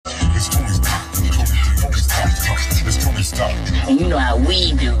And you know how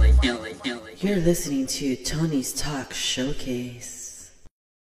we do it. You're listening to Tony's Talk Showcase.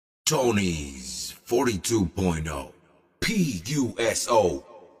 Tony's 42.0, PUSO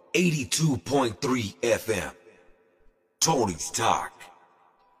 82.3 FM. Tony's Talk.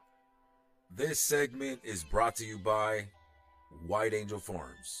 This segment is brought to you by White Angel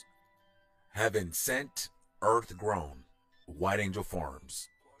Farms. Heaven sent, earth grown. White Angel Farms.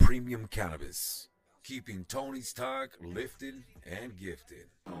 Premium cannabis. Keeping Tony's Talk lifted and gifted.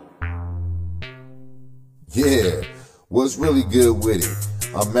 Yeah, what's really good with it?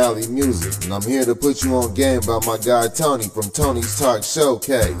 I'm Mally Music, and I'm here to put you on game by my guy Tony from Tony's Talk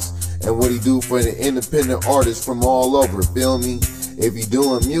Showcase, and what he do for the independent artists from all over, feel me? If you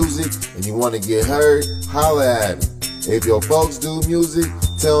doing music and you want to get heard, holla at him. If your folks do music,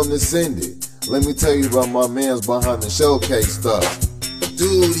 tell them to send it. Let me tell you about my mans behind the showcase stuff.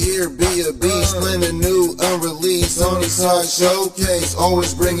 Dude, here be a beast, splendid new, unreleased, Tony's Talk Showcase,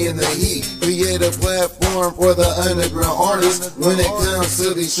 always bringing the heat. Create a platform for the underground artists. When it comes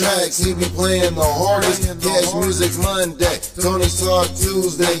to these tracks, he be playing the hardest. Catch music Monday, Tony's Talk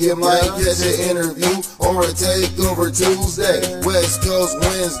Tuesday. You might catch an interview or a takeover Tuesday. West Coast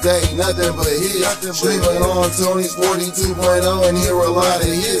Wednesday, nothing but hits. Streaming on Tony's 42.0 and hear a lot of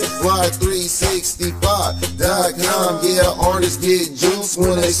hits. Fly365.com, yeah, artists get juice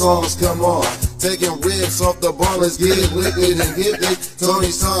when they songs come on. Taking rips off the bar, let's get liquid and gifted.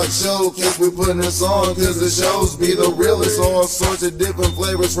 Tony's Talk Showcase, we putting this on cause the shows be the realest. All sorts of different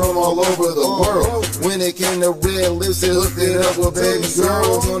flavors from all over the world. When it came to red lips, it hooked it up with baby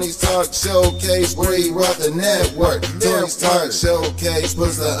girl. Tony's Talk Showcase, where he rock the network. Tony's Talk Showcase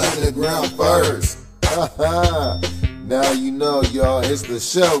puts the underground first. Now you know, y'all, it's the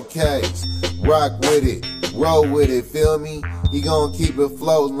showcase. Rock with it, roll with it, feel me? He gon' keep it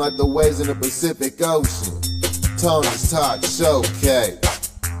floating like the waves in the Pacific Ocean. Tony's Talk Showcase.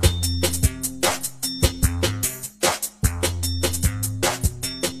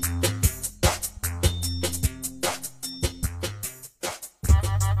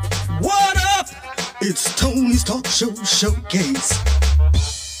 What up? It's Tony's Talk Show Showcase.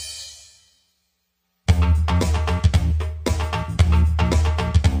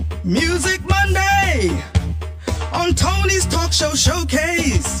 Music Monday on Tony's Talk Show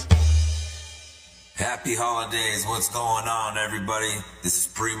Showcase. Happy holidays. What's going on, everybody? This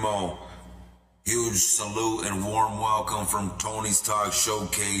is Primo. Huge salute and warm welcome from Tony's Talk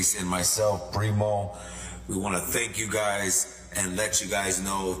Showcase and myself, Primo. We want to thank you guys and let you guys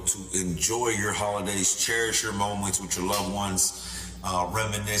know to enjoy your holidays, cherish your moments with your loved ones,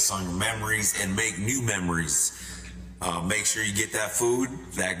 reminisce on your memories and make new memories. Make sure you get that food,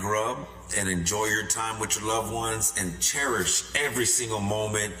 that grub, and enjoy your time with your loved ones and cherish every single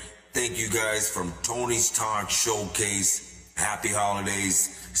moment. Thank you guys from Tony's Talk Showcase. Happy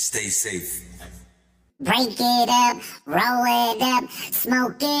holidays. Stay safe. Break it up, roll it up,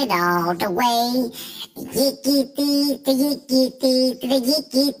 smoke it all the way. Yicky tee, the yicky tee, the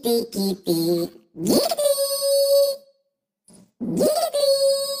yicky tee, yicky tee, yicky tee, yicky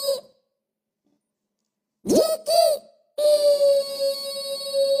tee, yicky tee.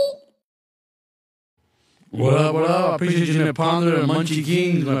 What up, what up? I appreciate you, Nick Ponder and Munchie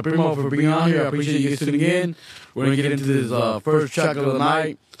Kings, my primo, for being on here. I appreciate you guys tuning in. We're going to get into this first track of the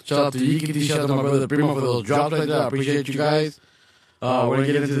night. Shout out to Yikiti, shout out to my brother Primo for those drops like that. I appreciate you guys. We're going to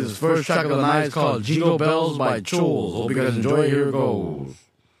get into this first track of the night. It's called Jingle Bells by Choles. Hope you guys enjoy it. Here it goes.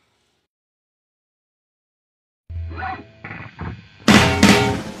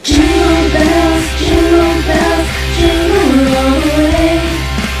 Jingle bells, jingle all the way.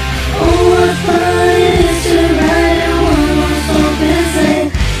 Oh, what fun it is to ride in a one-horse open sleigh.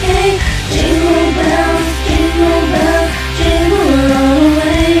 Hey, jingle bells, jingle all the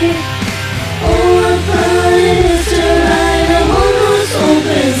way. Oh, what fun it is to ride in a one-horse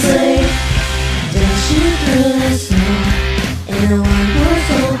open sleigh. Dashing through the snow in a one-horse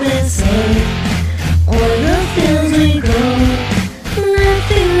open sleigh. O'er the fields we go,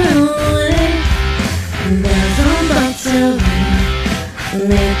 laughing away. Bells on bobtail ring,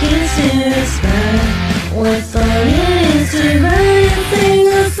 making spirits bright. What fun it is to ride and sing a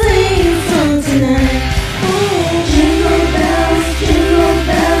sleighing song tonight. Oh, jingle bells, jingle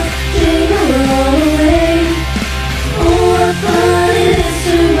all the way. Oh, what fun it is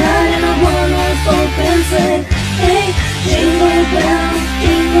to ride in a one-horse open sleigh. Hey, jingle bells,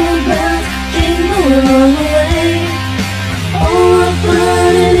 jingle all the way. Oh, what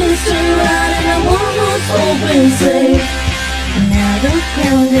fun it is to ride in a one-horse open sleigh. Now the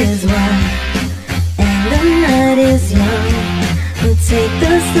ground is white and the night is young. We'll take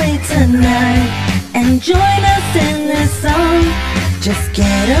the sleigh tonight and join us in this song. Just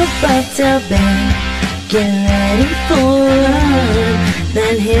get up off the bed, get ready for run,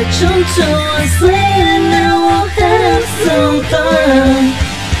 then hitch onto a sleigh and now we'll have some fun.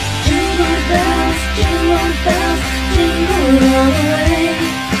 Jingle bells, jingle all the way.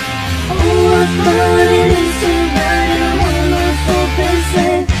 Oh, what fun it is to ride in a one-horse open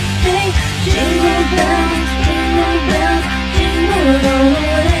sleigh. Hey, jingle bells, jingle all the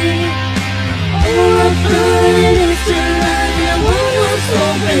way. Oh, what fun it is to ride in a one-horse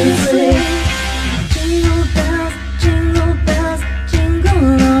open sleigh. Jingle bells,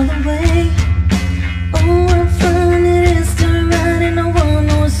 jingle all the way. Oh, what fun it is to ride in a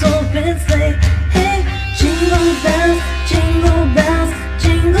one-horse open sleigh. Hey, jingle bells, jingle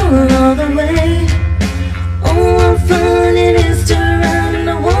all the way. Oh, what fun it is to ride in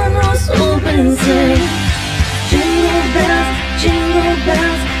a one-horse open sleigh. Jingle bells, jingle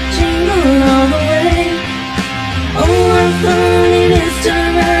all the way. Oh, what fun it is to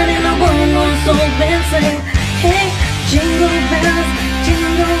ride in a one-horse open sleigh. Hey, jingle bells,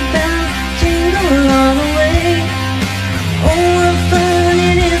 jingle all the way. Oh, what fun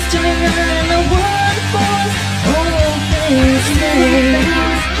it is to ride in a one-horse open sleigh.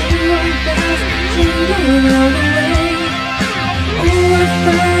 Jingle bells, jingle all the way. Oh, what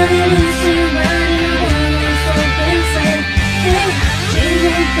fun it is to ride in a one-horse open sleigh. Hey,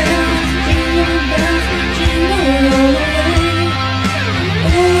 jingle bells, jingle all the way.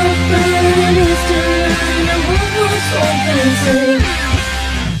 Oh, what fun it is to ride in a one-horse open sleigh.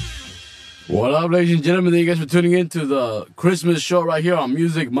 What up, ladies and gentlemen? Thank you guys for tuning in to the Christmas show right here on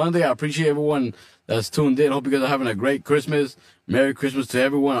Music Monday. I appreciate everyone that's tuned in. Hope you guys are having a great Christmas. Merry Christmas to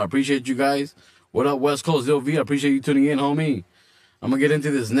everyone. I appreciate you guys. What up, West Coast LV? I appreciate you tuning in, homie. I'm going to get into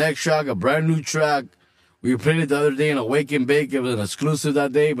this next track, a brand new track. We played it the other day in a Wake and Bake. It was an exclusive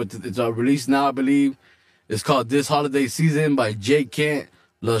that day, but it's released now, I believe. It's called This Holiday Season by Jay Kent,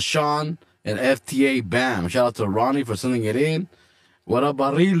 LaShawn, and FTA Bam. Shout out to Ronnie for sending it in. What up,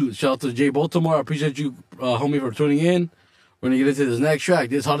 Barril? Shout out to Jay Baltimore. I appreciate you, homie, for tuning in. We're going to get into this next track,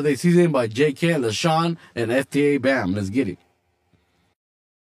 This Holiday Season by Jay Kent, LaShawn, and FTA Bam. Let's get it.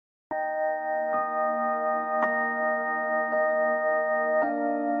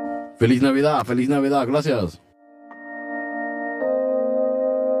 Feliz Navidad, gracias.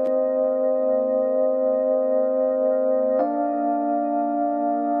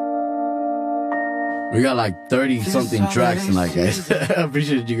 We got like 30-something tracks tonight, guys. I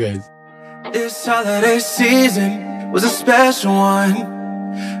appreciate you guys. This holiday season was a special one.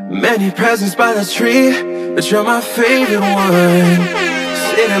 Many presents by the tree, but you're my favorite one.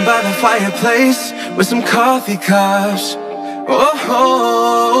 Sitting by the fireplace with some coffee cups.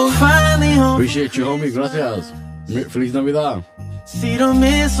 Oh, finally home. Appreciate you, homie. Gracias. Feliz Navidad. See the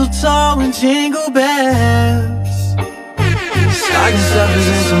mistletoe and jingle bells. Stocking stuffers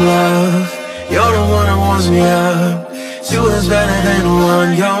and some love. You're the one that warms me up. Two is better than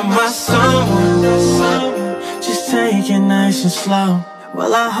one. You're my someone. Just take it nice and slow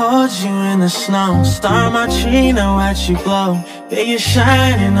while I hold you in the snow. Star my tree, now watch you glow. Yeah, you're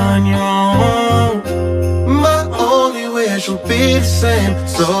shining on your own. My only wish will be the same,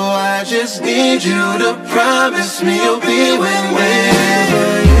 so I just need you to promise me you'll be with me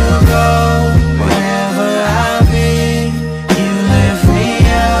wherever you go, wherever I be. You lift me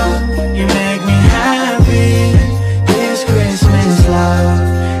up, you make me happy. This Christmas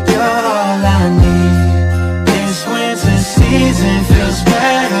love, you're all I need. This winter season feels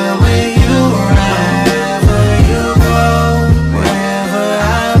better with you around. Wherever you go, wherever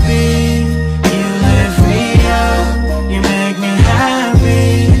I be. You lift me up, you make me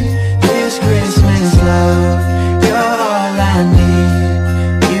happy. This Christmas love, you're all I need.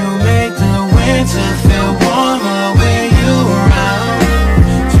 You make the winter feel warmer with you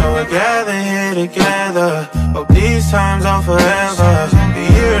around. So we're gathered here together. Hope these times are forever. The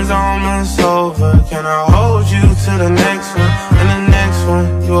year's almost over. Can I hold you to the next one? And the next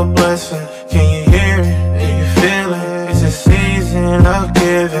one, you a blessing. Can you hear it? Do you feel it? It's a season of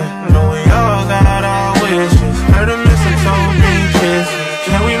giving. Know we all got our wishes. Heard the mistletoe be kissing.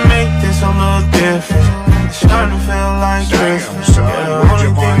 Can we make this a little different? It's starting to feel like Christmas. Yeah, the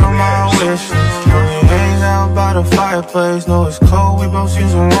only thing on my wish list. When we hang out by the fireplace, know it's cold, we both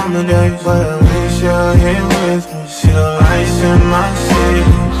use a warmer day. But at least you're here with me. See the lights in my city.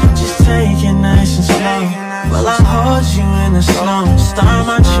 Just take it nice and slow while I hold you in the snow. Star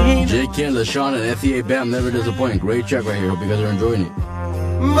my tree. Jay Kent, LaShawn, and FTA Bam, never disappoint. Great track right here. Hope you guys are enjoying it.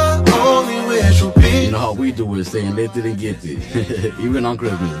 My only wish will be. You know how we do it, staying lit and get it. Even on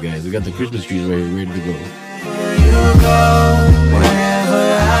Christmas, guys. We got the Christmas trees right here, ready to go. Wherever you go,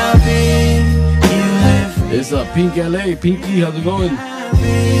 wherever I be. You Pink LA. Pinky, how's it going?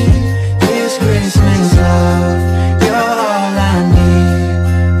 This Christmas love, you're all I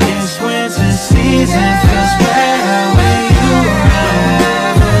need. This winter season feels better when you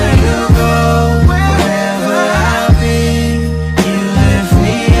around. Wherever you go, wherever I'll be, you lift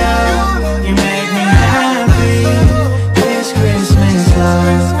me up, you make me happy. This Christmas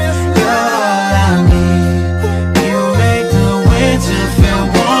love, you're all I need. You make the winter feel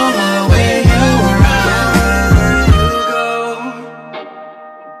warmer when you around. Wherever you go,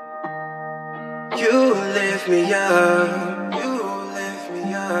 you lift me up, you lift me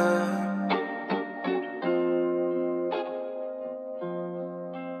up.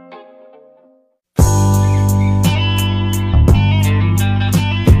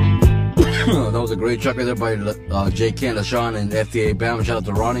 That was a great track right there by J. Can, LaShawn, and FTA Bam. Shout out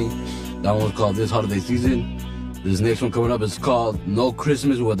to Ronnie. That one was called This Holiday Season. This next one coming up is called No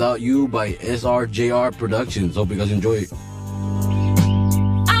Christmas Without You by SRJR Productions. Hope you guys enjoy it.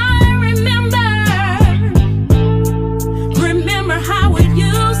 Remember how it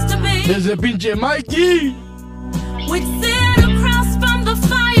used to be. Desde pinche Mikey. We'd sit across from the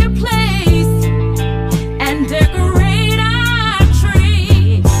fireplace and decorate our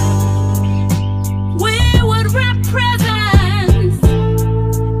tree. We would wrap presents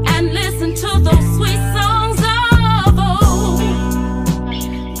and listen to those sweet songs of old.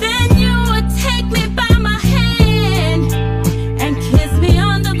 Then you would take me by my hand and kiss me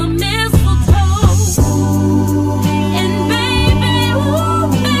under the mistletoe. And baby, ooh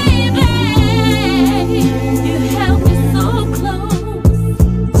baby, you held me so close.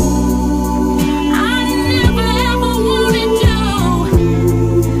 I never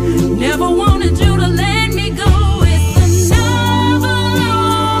ever wanted you to let me go. It's another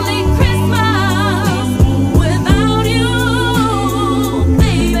lonely Christmas without you,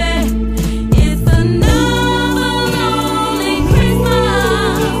 baby. It's another lonely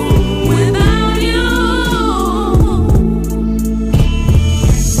Christmas without you.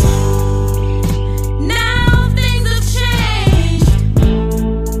 Now things have changed,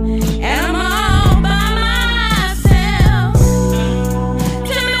 and I'm all by myself.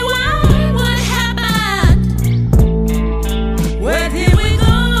 Tell me what happened? Where did we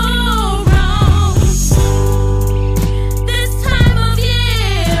go wrong? This time of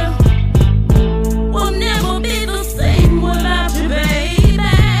year will never be the same without you, baby.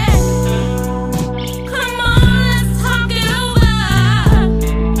 Come on, let's talk it over.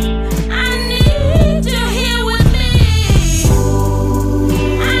 I need you here with me.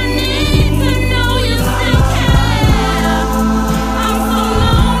 I need to know you still care. I'm so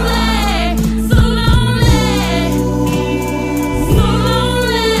lonely, so lonely, so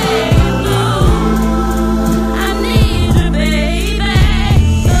lonely blue. I need you, baby.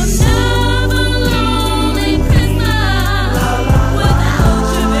 Another lonely Christmas without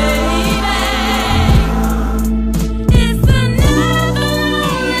you, baby. It's another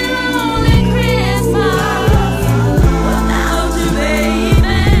lonely Christmas without you,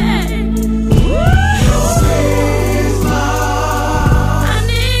 baby. I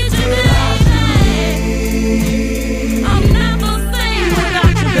need you, baby. I'm not the same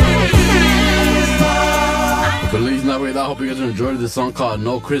without you, baby. Feliz Navidad. I hope you guys are enjoying this song called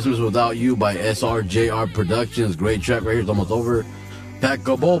No Christmas Without You by SRJR Productions. Great track right here. It's almost over. Pack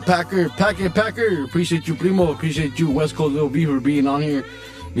a bowl, Packer. Pack it, Packer. Appreciate you, Primo. Appreciate you, West Coast Little B, for being on here.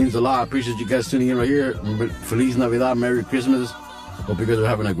 Means a lot. Appreciate you guys tuning in right here. Feliz Navidad. Merry Christmas. Hope you guys are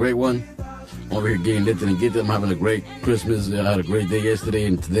having a great one. I'm over here getting lit and get them. having a great Christmas. I had a great day yesterday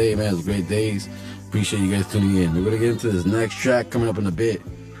and today, man. It's great days. Appreciate you guys tuning in. We're going to get into this next track coming up in a bit.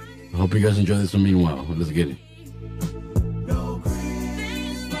 I hope you guys enjoy this one meanwhile. Let's get it.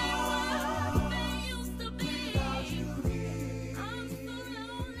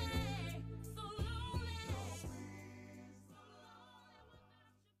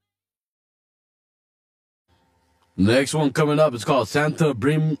 Next one coming up is called Santa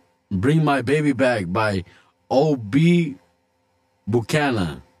Bring My Baby Back by O.B.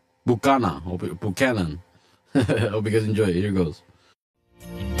 Buchanan. Buchanan. Hope you guys enjoy it. Here goes.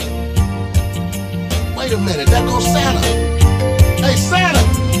 Wait a minute, there goes Santa. Hey, Santa,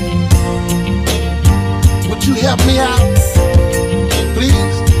 would you help me out,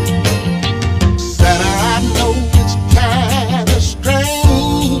 please? Santa, I know it's kind of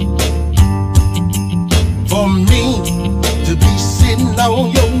strange for me to be sitting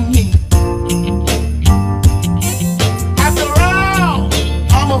on your knee. After all,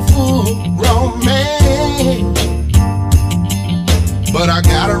 I'm a full-grown man, but I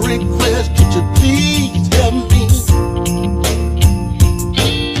got a request. Could you please help me?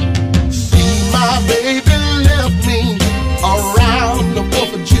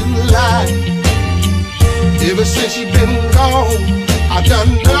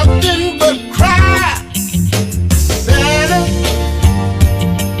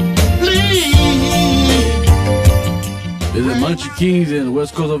 Munchie Kings and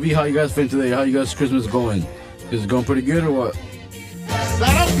West Coast OV. How you guys feeling today? How you guys Christmas going? Is it going pretty good or what?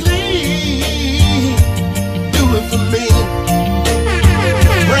 Santa, please do it for me.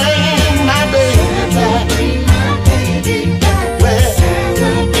 Bring my baby back. Well,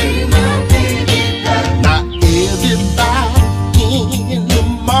 now everybody in the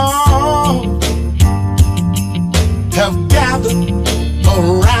mall have gathered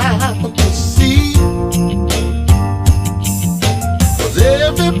around to see. 'Cause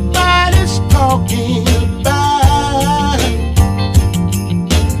everybody's talking about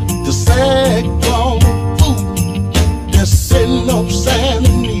the Santa Claus food that's sitting on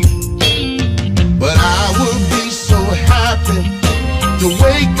Santa knee. But I would be so happy to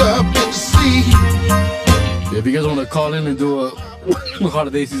wake up and see. If you guys want to call in and do a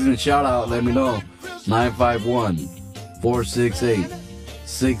holiday season shout out, let me know.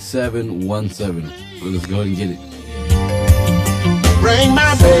 951-468-6717. Let's go ahead and get it. Bring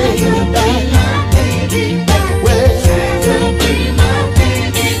my baby back. Well,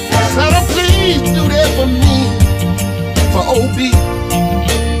 Santa, please do that for me, for OB.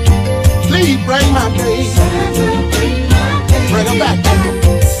 Please bring my baby. Bring her back to me.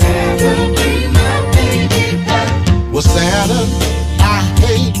 Well, Santa, I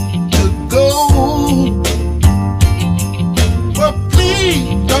hate to go, but please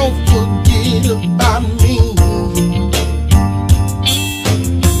don't forget about me.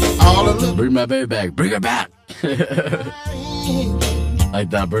 All of the Bring my baby back. Bring her back. Like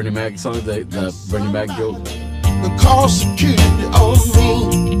that Bernie Mac song, that Bernie Mac joke. the call security on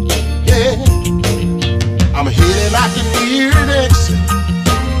me. Yeah, I'm heading out the near exit.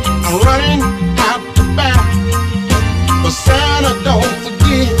 I'm running out the back. But Santa, don't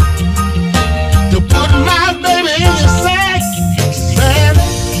forget to put my baby in your sack. Santa,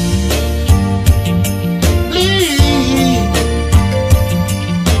 please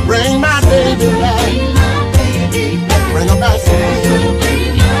bring my baby back. Bring her back to me.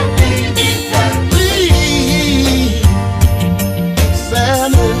 Please,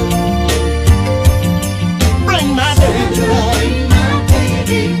 Santa, bring my baby back.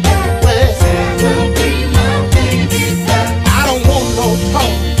 Well, I don't want no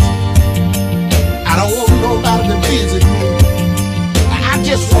talk. I don't want nobody to visit me. I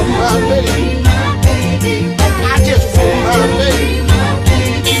just want my baby. I just want my baby.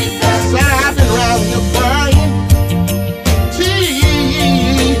 Santa, I've been around here crying,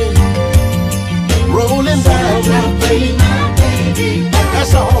 tears rolling down my face.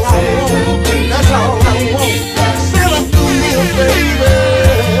 That's all I want. That's all I want. Santa, do me a favor.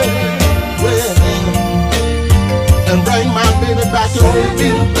 Well, and bring my baby back to me.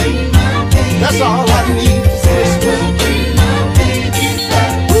 That's all I need for Christmas.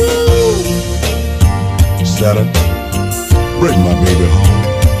 Woo. Santa, bring my baby home.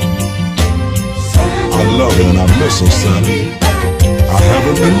 I love her and I miss her, Santa. I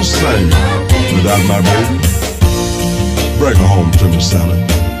haven't been the same without my baby. Bring her home to me, Santa.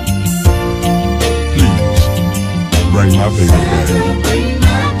 Please, bring my baby back.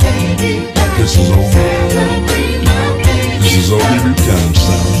 This is OB. This is OB Buchanan,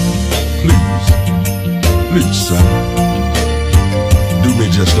 Santa. Please, please, Santa. Do me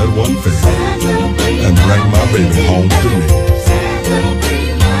just that one favor and bring my baby home to me.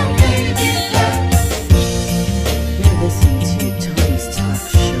 You're listening to Tony's Talk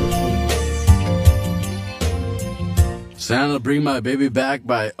Showcase. Santa, Bring My Baby Back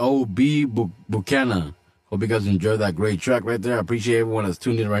by O.B. Buchanan. Hope you guys enjoyed that great track right there. I appreciate everyone that's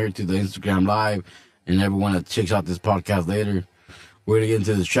tuned in right here to the Instagram Live and everyone that checks out this podcast later. We're going to get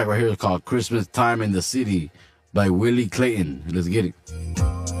into this track right here called Christmas Time in the City by Willie Clayton. Let's get it.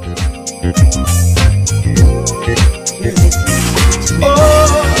 You're listening to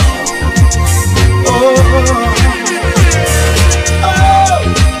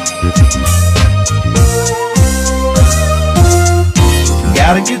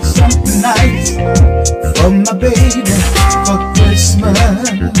Gotta get something nice for my baby for Christmas.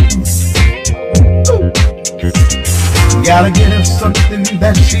 Gotta get her something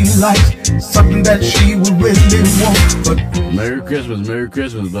that she likes, something that she would really want. But Merry Christmas,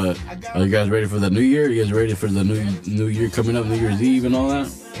 but are you guys ready for the new year? You guys ready for the new year coming up, New Year's Eve and all that?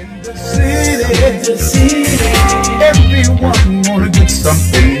 in the city, everyone wanna get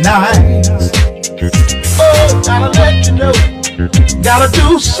something nice. Oh, gotta let you know, gotta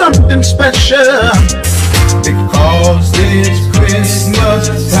do something special, because it's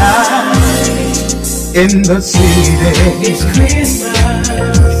Christmas time in the city. It's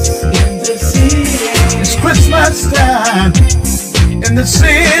Christmas in the city. It's Christmas time in the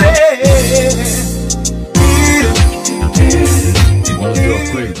city.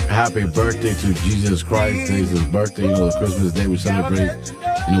 happy birthday to Jesus Christ. Today's his birthday. You know, the Christmas day we celebrate.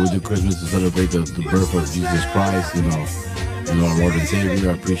 You know, we do Christmas to celebrate the birth of Jesus Christ. You know, our Lord and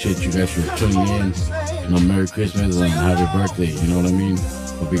Savior. I appreciate you guys for tuning in. You know, Merry Christmas and happy birthday. You know what I mean?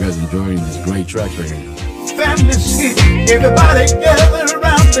 Hope you guys enjoying this great track right here. Families here, everybody gather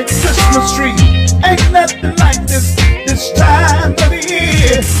around the Christmas tree. Ain't nothing like this time of the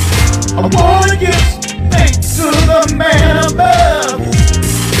year. I wanna give thanks to the man above.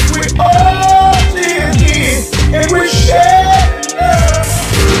 We all live here and we're sharing love.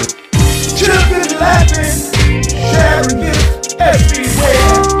 Children laughing, sharing gifts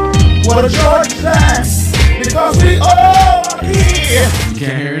everywhere. What a joyous time, because we all are here. You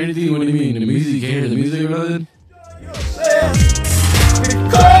can't hear anything? What do you mean? The music? You can't hear the music or nothing?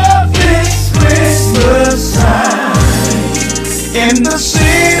 Because it's Christmas time in the city.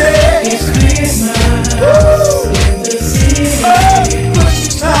 It's Christmas in the city. Oh,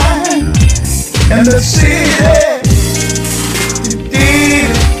 Christmas time in the city. You did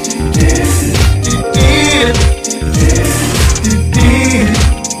it. You did it. You did it.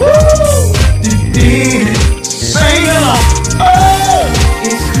 Woo! You did it. Sing along. Oh,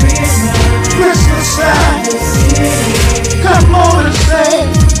 it's Christmas time. Come on and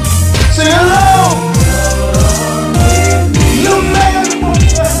sing along. New man,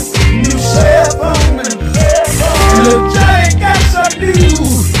 new cell phone, and little Jane got some new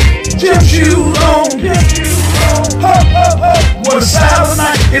gym shoes on. Ho, ho, ho, what a Saturday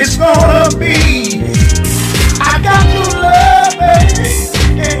night it's gonna be. I got your love, baby,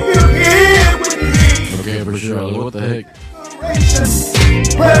 and you here with me. Okay, for sure. What the heck?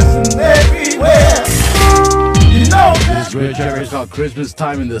 Presents everywhere. You know This great track is called Christmas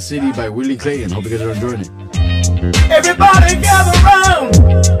Time in the City by Willie Clayton. Hope you guys are enjoying it. everybody gather round.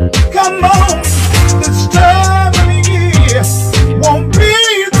 Come on, this time of the year won't be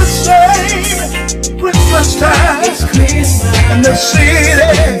the same. Christmas time in the city.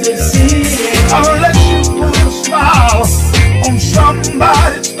 Unless you put a smile on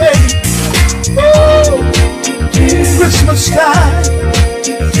somebody's face. Ooh, Christmas time.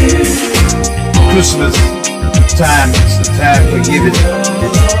 Christmas time is the time for giving.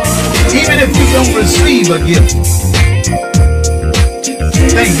 Even if you don't receive a gift,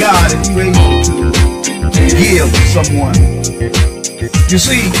 thank God that you're able to give to someone. You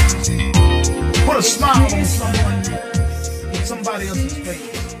see, put a smile on somebody else's face.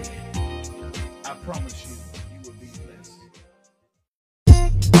 I promise you, you will be blessed.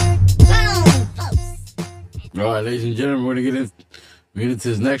 All right, ladies and gentlemen, we're gonna get into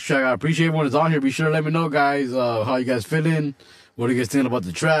this next track. I appreciate everyone that's on here. Be sure to let me know, guys, how you guys feeling. What are you guys thinking about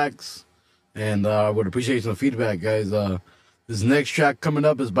the tracks? And I would appreciate some feedback, guys. This next track coming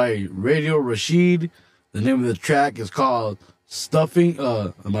up is by Radio Rashid. The name of the track is called Stocking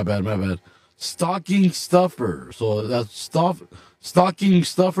Stuffer. So that's Stocking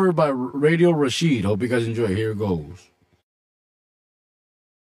Stuffer by Radio Rashid. Hope you guys enjoy it. Here it goes.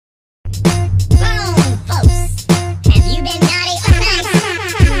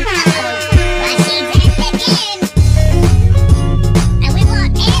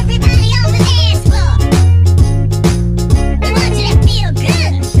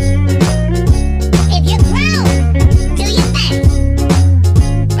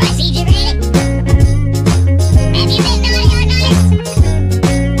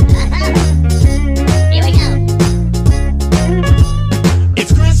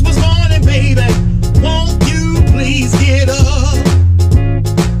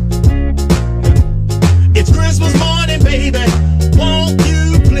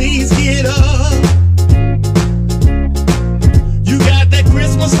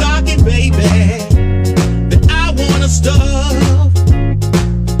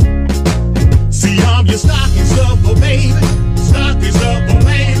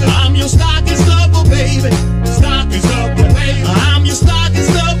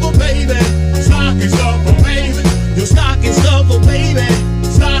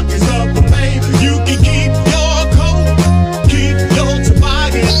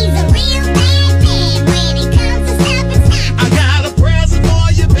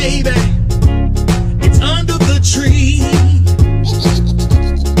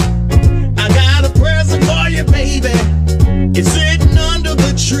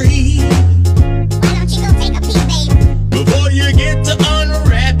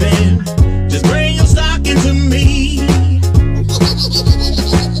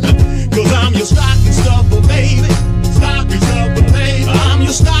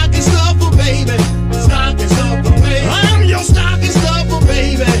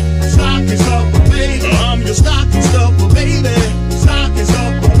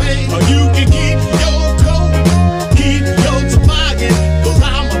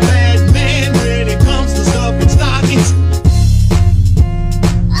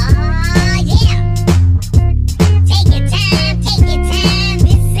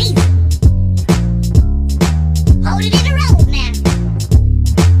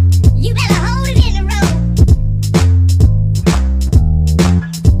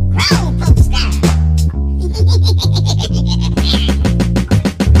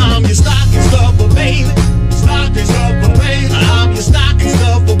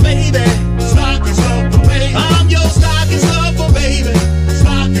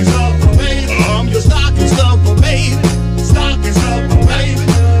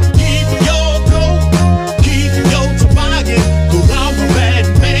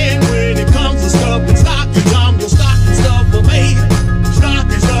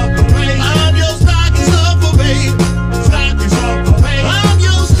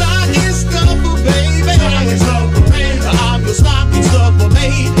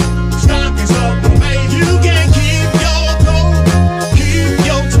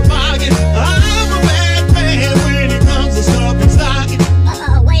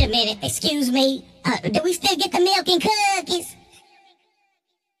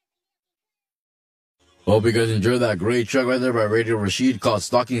 Hope you guys enjoyed that great track right there by Radio Rashid called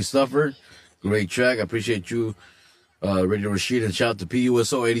Stocking Stuffer. Great track. I appreciate you, Radio Rashid, and shout out to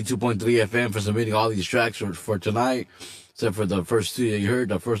PUSO 82.3 FM for submitting all these tracks for tonight. Except for the first two that you heard.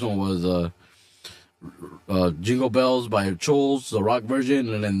 The first one was Jingle Bells by Choles, the rock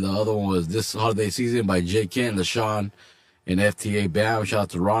version, and then the other one was This Holiday Season by Jay Kent, LaShawn, and FTA Bam. Shout out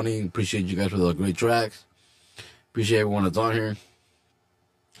to Ronnie. Appreciate you guys for the great tracks. Appreciate everyone that's on here.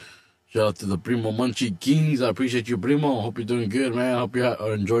 Shout out to the Primo Munchie Kings. I appreciate you, Primo. Hope you're doing good, man. Hope you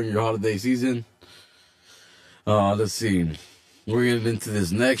are enjoying your holiday season. Let's see. We're getting into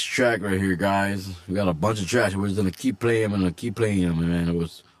this next track right here, guys. We got a bunch of tracks. We're just going to keep playing them and keep playing them, man.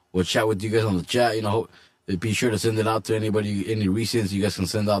 We'll chat with you guys on the chat. You know, be sure to send it out to anybody, any recents you guys can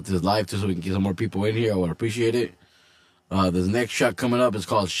send out this live to so we can get some more people in here. I would appreciate it. This next track coming up is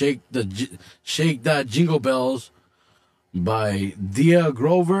called Shake That Jingle Bells by Dia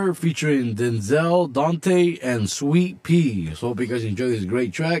Grover featuring Denzel, Dante, and Sweet Pea. So hope you guys enjoy this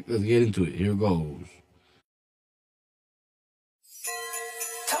great track. Let's get into it. Here goes.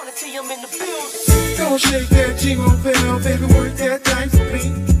 Don't shake that jingle bell, baby, work that thing for me.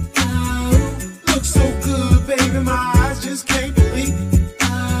 Look so good, baby, my eyes just can't believe.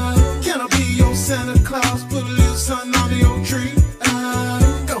 Can I be your Santa Claus, put a little something under your tree?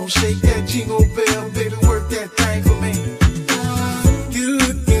 Don't shake that jingle bell, baby, work that thing for me. You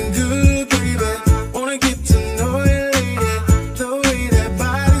looking good, baby, wanna get to know you, lady. The way that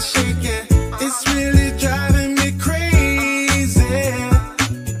body's shaking, it's really driving me crazy.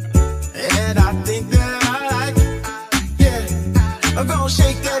 And I think that I like it, yeah. I'm gonna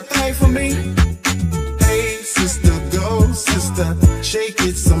shake that thing for me. Hey, sister, go, sister, shake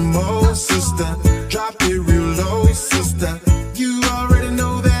it some more, sister. Drop it real low, sister. You already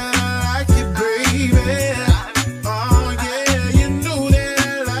know that I like it, baby. Oh yeah, you know that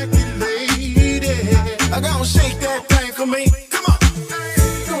I like it, lady. I'm gonna shake that thing for me. Come on.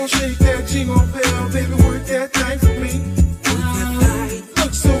 Gonna shake that jingle bell, baby, work that thing for me.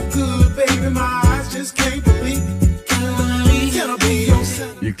 Look so good, baby, my eyes just can't believe. Can I be your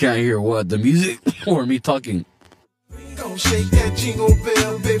son? You can't hear what? The music or me talking? Gonna shake that jingle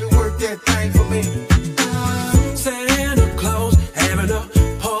bell, baby, work that thing for me. Santa Claus having a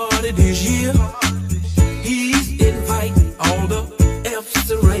party this year. He's inviting all the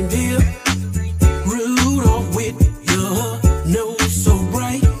elves and reindeer. Rudolph with your nose so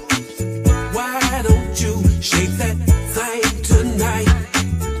bright. Why don't you shake that thing tonight?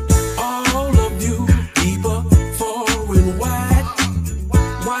 All of you people far and wide.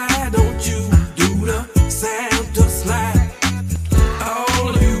 Why don't you do the Santa slide? All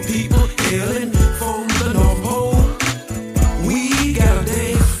of you people hailing from the North Pole, we got a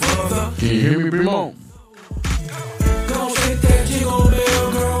dance for the. Can you hear me, Primo? Gonna shake that jingle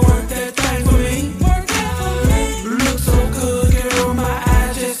bell, girl, work that thing for me. Work that for me. Look so good, girl, my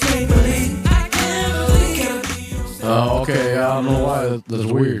eyes just can't believe. I can't believe. Can I be your Santa? Okay, I don't know why. That's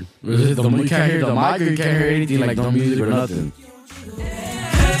weird. You can't hear the mic or you can't hear anything, like no music or nothing.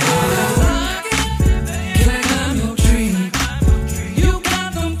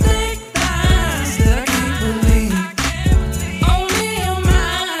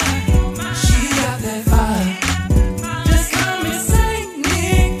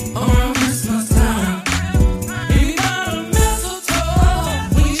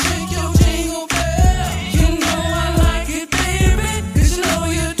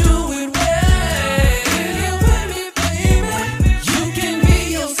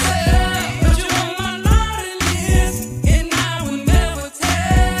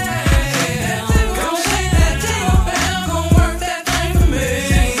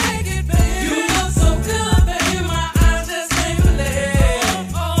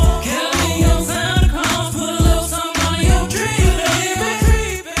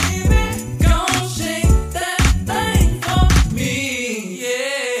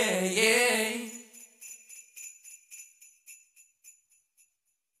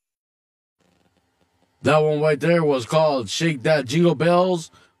 That one right there was called Shake That Jingle Bells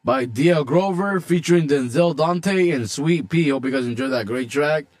by Dia Grover featuring Denzel, Dante, and Sweet Pea. Hope you guys enjoyed that great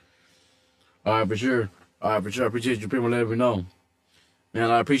track. Alright, for sure. I appreciate you, Primo, letting me know. Man,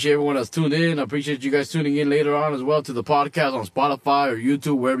 I appreciate everyone that's tuned in. I appreciate you guys tuning in later on as well to the podcast on Spotify or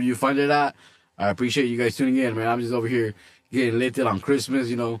YouTube, wherever you find it at. I appreciate you guys tuning in, man. I'm just over here getting lit on Christmas,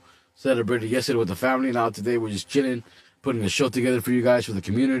 you know. Celebrated yesterday with the family. Now today we're just chilling, putting a show together for you guys, for the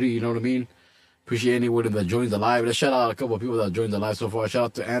community, you know what I mean? Appreciate anyone that joins the live. Let's shout out a couple of people that joined the live so far. Shout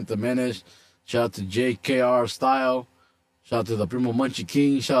out to Anthem Menace. Shout out to JKR Style. Shout out to the Primo Munchie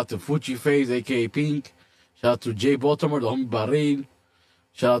King. Shout out to Fuchi Face, a.k.a. Pink. Shout out to Jay Baltimore, the homie Barril.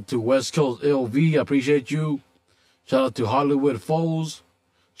 Shout out to West Coast LV. I appreciate you. Shout out to Hollywood Foes.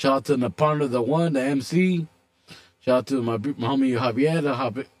 Shout out to Napanda the One, the MC. Shout out to my homie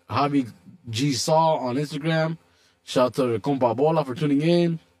Javier, Javi G Saw on Instagram. Shout out to Compa Bola for tuning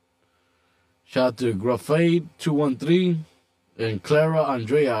in. Shout out to Grafade 213 and Clara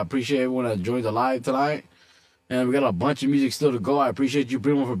Andrea. I appreciate everyone that joined the live tonight. And we got a bunch of music still to go. I appreciate you,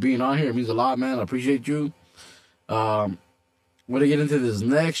 Primo, for being on here. It means a lot, man. I appreciate you. We're going to get into this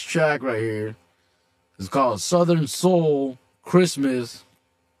next track right here. It's called Southern Soul Christmas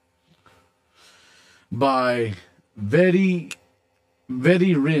by Vetti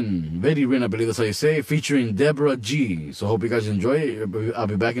Rin, I believe that's how you say it, featuring Deborah G. So hope you guys enjoy it. I'll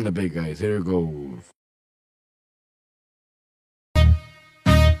be back in a bit, guys. Here it goes.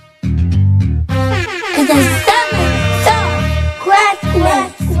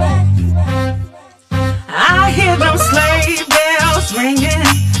 I hear those sleigh bells ringing,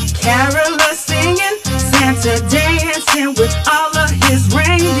 carolers singing, Santa dancing with all of his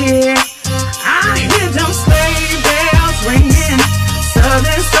reindeer. I hear those sleigh bells ringing,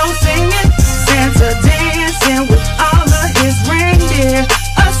 Southern soul singing, Santa dancing with all of his reindeer.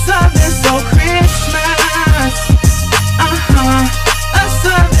 A Southern soul Christmas, a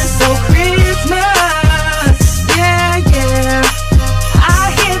Southern soul Christmas, yeah, yeah.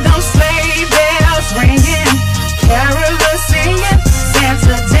 I hear those sleigh bells ringing, carolers singing,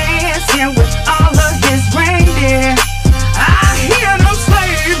 Santa dancing with all of his reindeer. I hear those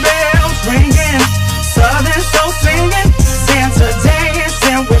sleigh bells ringing, Southern soul singing, Santa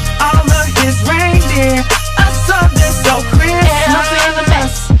dancing with all of his reindeer. A Southern soul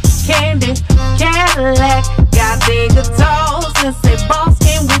Christmas. Candy, Cadillac, got big guitars and say, boss,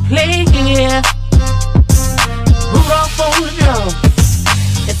 can we play here? Rudolph on the drum,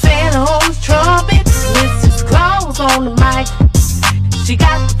 and Santa on the trumpet, Mrs. Claus on the mic. She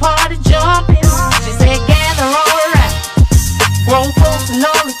got the party jumping, she said gather alright. Grown folks and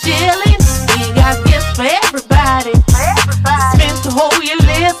all the chillin', we got gifts for everybody. Spent the whole year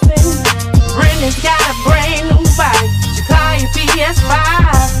listening, Brenda's got a brand new bike. She call your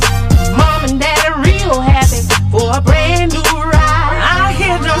PS5. Mom and dad are real happy for a brand new ride. I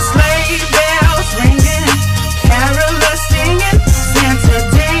hear those sleigh bells ringing, carolers singing, Santa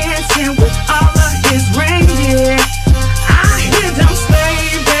dancing with all of his reindeer. I hear those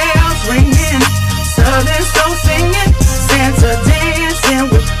sleigh bells ringing, Southern soul singing, Santa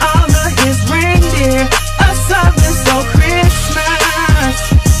dancing with all of his reindeer. A Southern soul Christmas,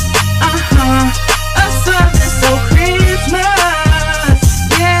 a Southern soul Christmas,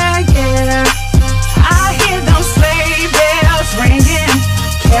 yeah, yeah. I hear those sleigh bells ringing,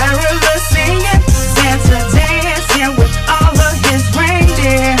 carolers singing, Santa dancing with all of his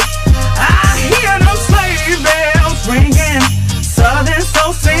reindeer. I hear those sleigh bells ringing, Southern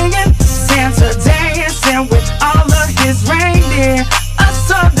soul singing, Santa dancing with all of his reindeer. A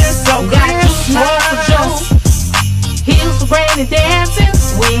Southern soul Got you more for Joe, Christmas. here's the rainy dancing.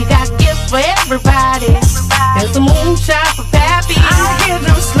 We got gifts for everybody, and some moonshine for Pappy. I hear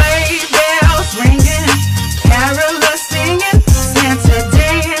those sleigh bells ringing, carolers singing, Santa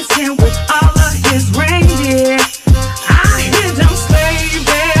dancing with all of his reindeer. I hear those sleigh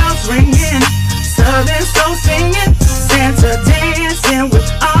bells ringing, Southern soul singing, Santa dancing with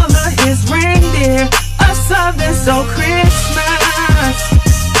all of his reindeer. A Southern soul Christmas,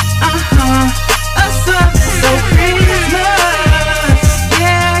 a Southern soul Christmas,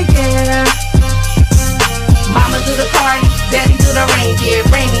 yeah, yeah. Mama do the party, daddy do the reindeer,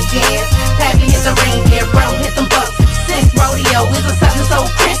 rainy dance. Pappy hit the reindeer, bro hit them bucks. Since rodeo is a Southern soul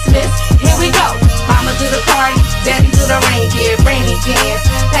Christmas, here we go. Mama do the party, daddy do the reindeer, rainy dance.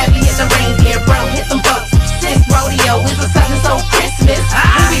 Pappy hit the reindeer, bro hit them bucks. Since rodeo is a Southern soul Christmas, here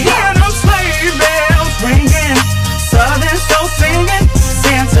I we go. hear those sleigh bells ringing, Southern soul singing,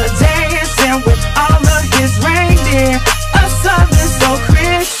 Santa dancing with all of his reindeer. A Southern soul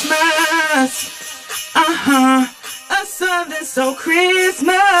Christmas, a Southern soul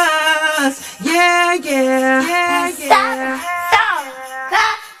Christmas, yeah, yeah, yeah, yeah.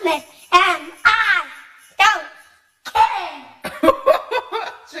 Christmas, and I don't care.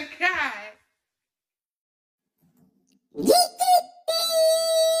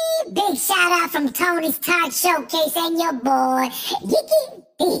 Big shout out from Tony's Talk Showcase and your boy,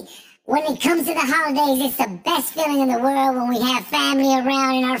 Geeky. When it comes to the holidays, it's the best feeling in the world when we have family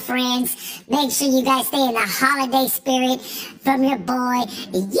around and our friends. Make sure you guys stay in the holiday spirit from your boy,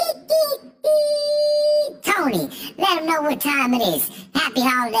 Tony. Let him know what time it is. Happy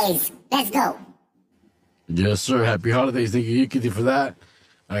holidays. Let's go. Yes, sir. Happy holidays. Thank you, Yikiti, for that.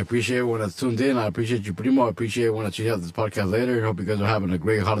 I appreciate everyone that's tuned in. I appreciate you, Primo. I appreciate everyone that checks out this podcast later. I hope you guys are having a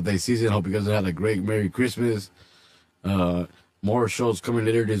great holiday season. I hope you guys had a great Merry Christmas. More shows coming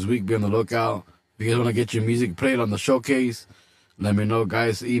later this week. Be on the lookout. If you guys want to get your music played on the showcase, let me know,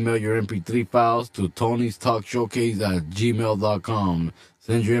 guys. Email your MP3 files to tonystalkshowcase@gmail.com.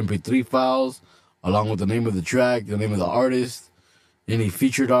 Send your MP3 files along with the name of the track, the name of the artist, any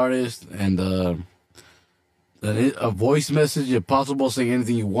featured artist, and a voice message, if possible, saying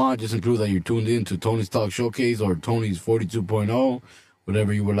anything you want. Just include that you're tuned in to Tony's Talk Showcase or Tony's 42.0,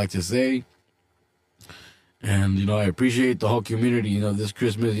 whatever you would like to say. And, you know, I appreciate the whole community. You know, this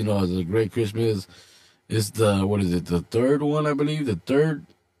Christmas, you know, is a great Christmas. It's the, what is it, the third one, I believe? The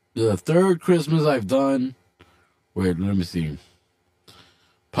third Christmas I've done. Wait, let me see.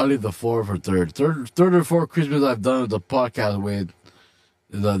 Probably the fourth or third or fourth Christmas I've done the podcast with.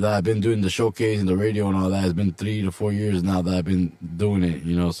 That I've been doing the showcase and the radio and all that. It's been 3 to 4 years now that I've been doing it,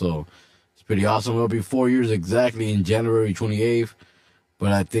 you know, so it's pretty awesome. It'll be 4 years exactly in January 28th,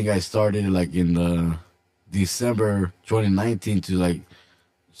 but I think I started like in December 2019 to like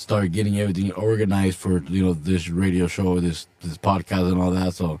start getting everything organized for, you know, this radio show, this podcast and all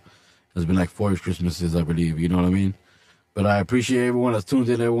that. So it's been like 4 Christmases, I believe, you know what I mean? But I appreciate everyone that's tuned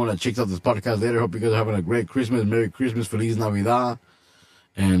in, everyone that checks out this podcast later. Hope you guys are having a great Christmas. Merry Christmas, Feliz Navidad.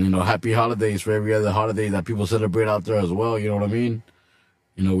 And, you know, happy holidays for every other holiday that people celebrate out there as well, you know what I mean?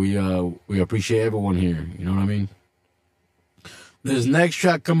 You know, we appreciate everyone here, you know what I mean? This next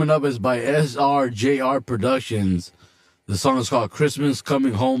track coming up is by SRJR Productions. The song is called Christmas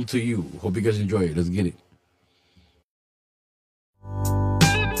Coming Home to You. Hope you guys enjoy it. Let's get it.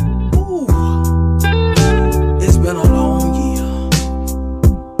 Ooh, it's been a long year.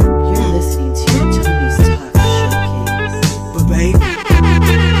 You're listening to Tony's Talk Showcase. But baby,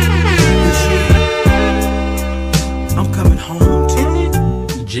 this year, I'm coming home to you.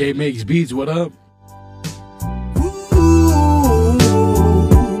 J Makes Beats, what up? Ooh,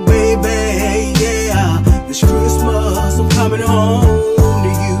 baby, yeah. This Christmas, I'm coming home to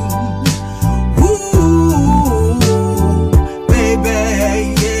you. Ooh,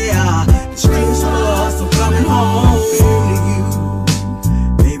 baby, yeah. This Christmas, I'm coming home to you.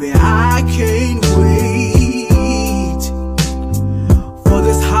 Baby, I can't wait for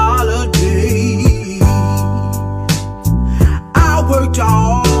this holiday. I worked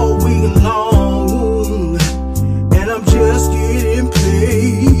all week long, and I'm just getting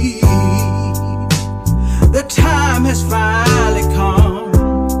paid. The time has finally come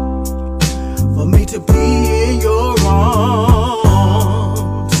for me to be in your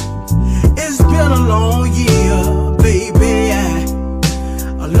arms. It's been a long year, baby,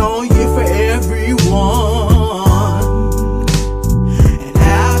 a long year for everyone. And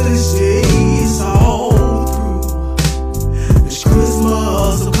after this day is all through, this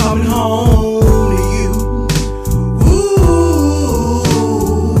Christmas I'm coming home to you. Ooh,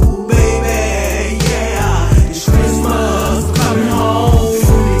 baby, yeah. This Christmas I'm coming home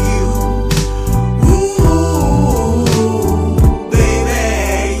to you. Ooh, baby,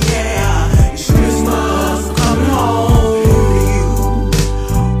 yeah. This Christmas I'm coming home to you.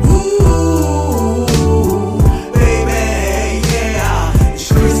 Ooh, baby, yeah. This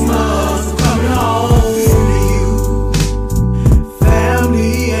Christmas I'm coming home to you.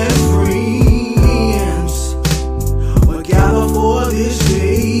 Family and friends will gather for this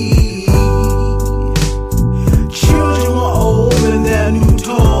day. Children will open their new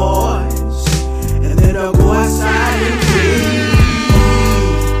toys, and then they'll go outside and play.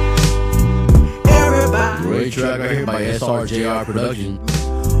 Everybody Great track right here by SRJR Productions.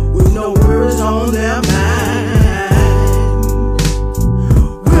 with no worries on their mind.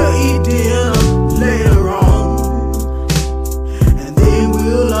 We'll eat dinner later on, and then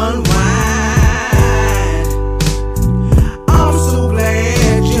we'll unwind. I'm so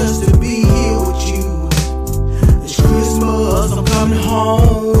glad just to be here with you. This Christmas I'm coming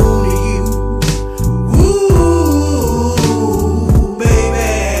home to you. Ooh,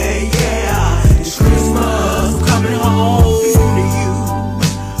 baby, yeah. This Christmas I'm coming home to you.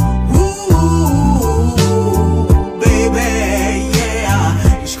 Ooh, baby, yeah.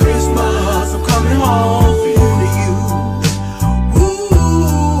 This Christmas I'm coming home to you.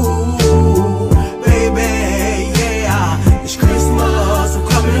 Ooh, baby, yeah. This Christmas I'm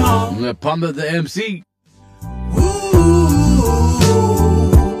coming home. I'm gonna pump up the MC.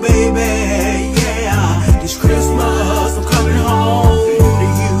 Ooh, baby, yeah. This Christmas I'm coming home to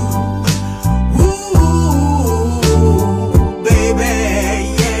you. Ooh, baby,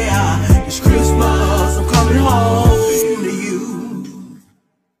 yeah. This Christmas I'm coming home to you.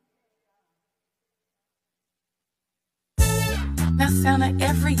 Now Santa,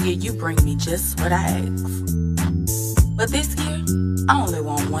 every year you bring me just what I ask. But this year, I only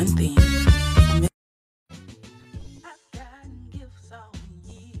want one thing. I've gotten gifts all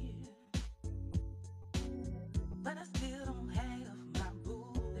year, but I still don't have my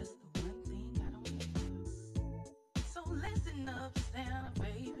boo. That's the one thing I don't have. So listen up, Santa,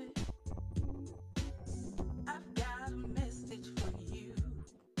 baby. I've got a message for you.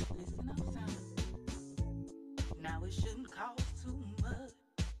 Listen up, Santa. Now it shouldn't cost too much,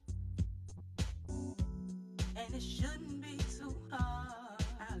 and it shouldn't be too hard.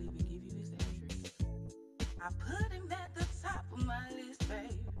 I'll even give you his address. I put him at the top of my list, babe.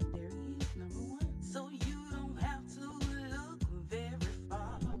 There he is, #1. So you don't have to look very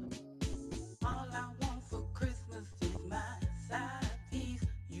far. All I want for Christmas is my side piece.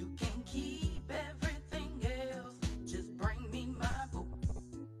 You can keep everything else, just bring me my boo.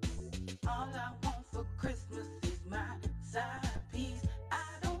 All I want for Christmas is my side piece. I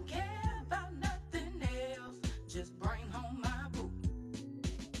don't care about nothing else, just bring home my boo.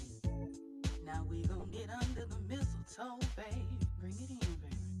 Now we gon' get under the mistletoe, babe. Bring it in,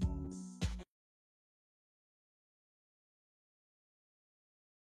 baby.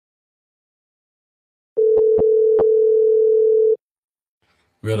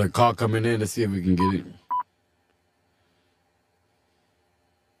 We got a call coming in to see if we can get it.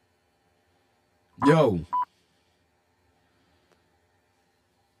 Yo.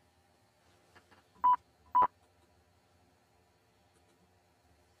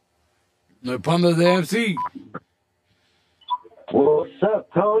 The Ponder the MC. What's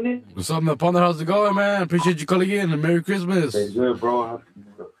up, Tony? What's up, the Ponder? How's it going, man? Appreciate you calling in. And Merry Christmas. Hey, good, bro.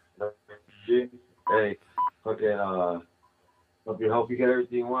 Hey, fucking, hope you get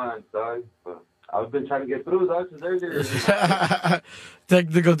everything you want, dog. But I've been trying to get through, dog, since earlier.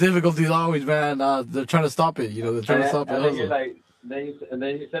 Technical difficulties always, man. They're trying to stop it. You know, they're trying to stop it. And then you're like, then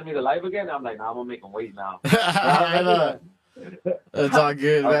you send me the live again. I'm like, nah, I'm gonna make them wait now. I know. That's all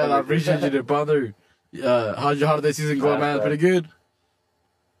good, man. I appreciate you, the Ponder. How's your holiday season going, man? Pretty good.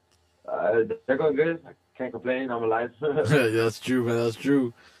 They're going good. I can't complain. I'm alive. That's true, man. That's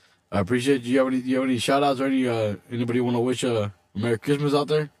true. I appreciate you. You have any shout outs or anybody want to wish a Merry Christmas out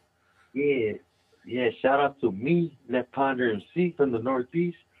there? Yeah. Shout out to me, Left Ponder MC from the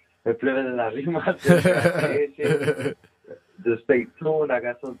Northeast. El plebe de la rima. Just stay tuned. I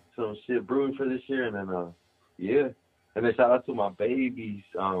got some shit brewing for this year, and then yeah. And then shout out to my babies,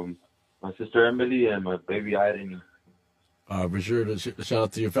 my sister Emily and my baby Irene. For sure. Shout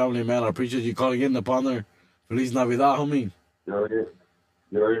out to your family, man. I appreciate you calling in, the Ponder. Feliz Navidad, homie. You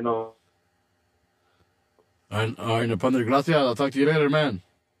already know. All right, the Ponder. Gracias. I'll talk to you later, man.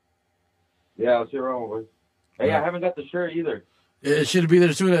 Yeah, I'll see you around, boy. Hey, I haven't got the shirt either. It should be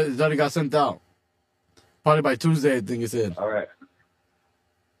there soon. It already got sent out. Probably by Tuesday, I think it said. All right.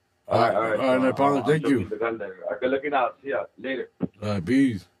 All right, no problem. Thank you. Okay, looking out. See ya later. All right,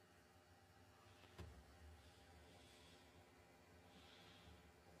 peace.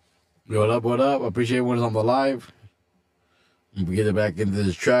 Yo, what up? I appreciate everyone's on the live. We get it back into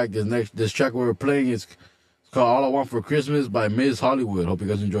this track. This track we're playing is called All I Want for Christmas by Ms. Hollywood. Hope you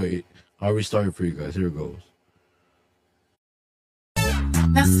guys enjoy it. I'll restart it for you guys. Here it goes.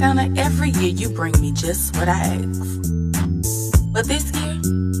 Now, Santa, every year you bring me just what I ask. But this year,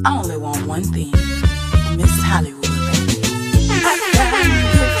 I only want one thing. Miss Hollywood, baby. I've got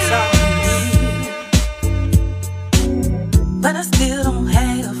gifts all year, but I still don't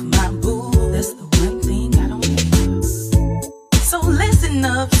have my boo. That's the one thing I don't have. So listen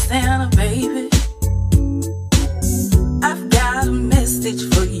up, Santa, baby. I've got a message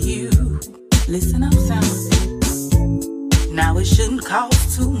for you. Listen up, Santa. Now it shouldn't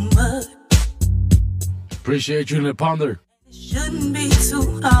cost too much. Appreciate you, the Ponder. Shouldn't be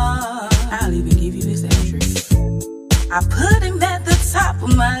too hard. I'll even give you his address. I put him at the top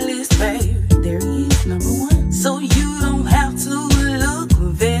of my list, babe. There he is, #1. So you don't have to look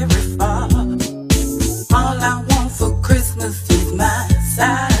very far. All I want for Christmas is my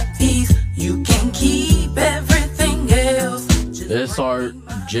side piece. You can keep everything else.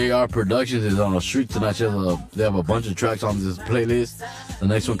 SRJR Productions is on the street tonight. They have a bunch of tracks on this playlist. The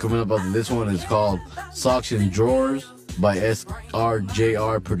next one coming up after this one is called Socks and Drawers by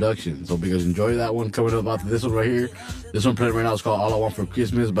SRJR Productions. Hope you guys enjoy that one. Coming up after this one right here. This one playing right now is called All I Want for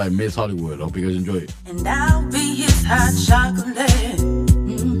Christmas by Ms. Hollywood. Hope you guys enjoy it. And I'll be his hot chocolate.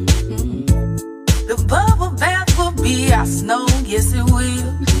 The bubble bath will be our snow, yes it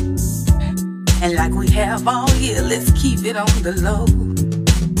will. And like we have all year, let's keep it on the low.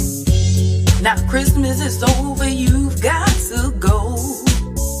 Now Christmas is over, you've got to go.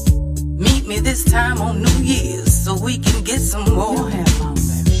 Meet me this time on New Year's so we can get some more.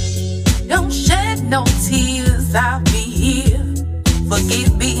 Don't shed no tears, I'll be here.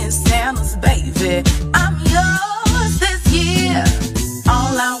 Forget being Santa's baby. I'm yours this year.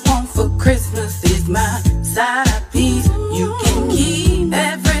 All I want for Christmas is my side piece. You can keep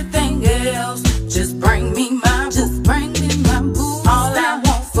everything else. Just bring me my boo. All I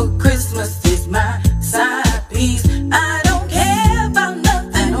want for Christmas is my side piece. I don't care about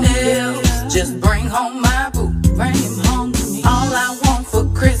nothing else. Just bring home my boo. Bring him home to me. All I want for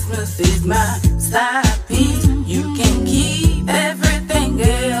Christmas is my side piece. You can keep everything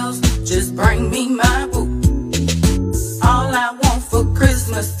else. Just bring me my boo. All I want for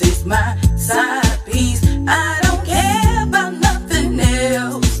Christmas is my side piece. I don't care about nothing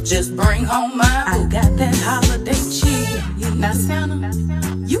else. Just bring home my boo. I got that holiday cheer. Now Santa,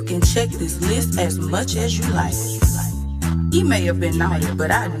 you can check this list as much as you like. He may have been naughty,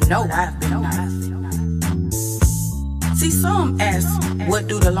 but I know I've been nice. See, some ask, what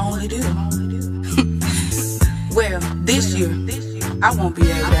do the lonely do? Well, this year, I won't be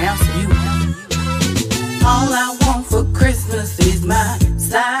able to answer you. All I want for Christmas is my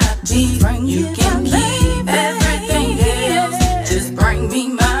side piece. You can keep everything else. Just bring me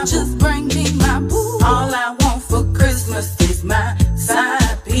my boo. All I want for Christmas is my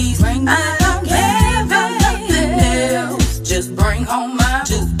side piece. I don't care about nothing else. Just bring home my boo.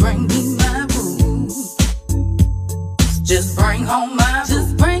 Just bring me my boo. Just bring home my boo.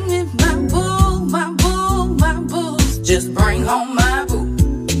 Just bring me my boo, my boo, my boo. Just bring home my boo.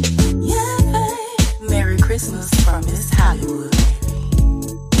 Yeah. Merry Christmas from Miss Hollywood.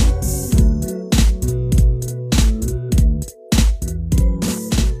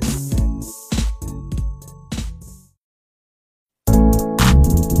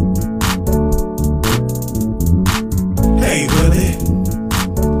 Hey, Willie.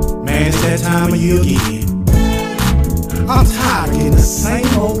 Man, it's that time of year again. I'm tired of getting the same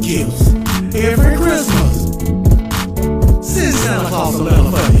old gifts every Christmas. Send Santa Claus a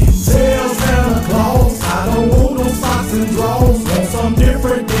letter for me. Tell Santa Claus I don't want no socks and drawers. Want something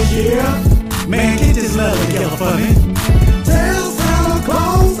different this year. Man, get this letter together for me. Tell Santa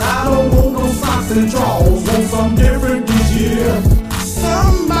Claus I don't want no socks and drawers. Want something different this year.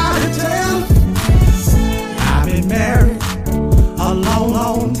 Somebody tell him I've been married a long,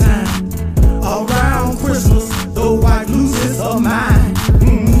 long time. Around Christmas, the white blues are mine.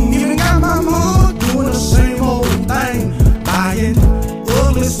 Even got my mom doing the same old thing, buying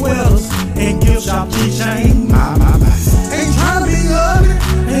ugly sweaters and gift shop keychain. My. Ain't trying to be ugly,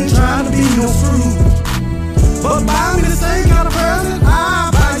 ain't trying to be no screw. But buy me the same kind of present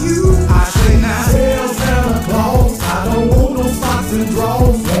I buy you. I say now, tell Santa Claus I don't want no socks and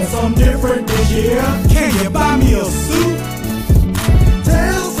drawers. Want something different this year. Can you buy me a suit?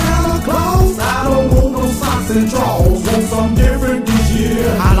 Tell Santa Claus I don't want no socks and drawers. Want something different this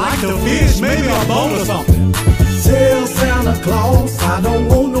year. I like the fish, maybe a bowl or something. Tell Santa Claus I don't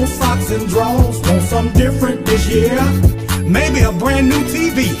want no socks and drawers. Want something different this year. Maybe a brand new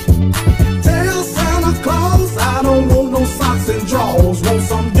TV. Tell Santa Claus I don't want no socks and drawers. Want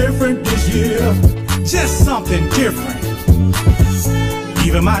something different this year. Just something different.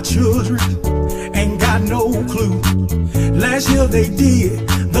 Even my children ain't got no clue. Last year they did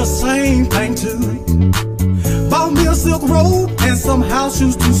the same thing too. Bought me a silk robe and some house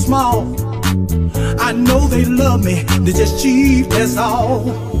shoes too small. I know they love me, they just cheap, that's all.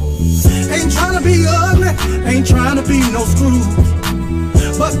 Ain't trying to be ugly, ain't trying to be no screw.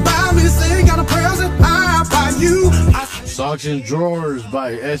 But buy me the same kind of present I buy you. Socks and Drawers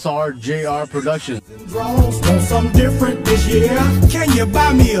by SRJR Productions. Drawers, want something different this year. Can you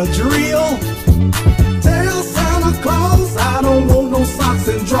buy me a drill? Tell Santa Claus I don't want no socks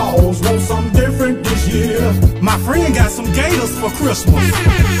and drawers. Want something different this year. My friend got some gators for Christmas.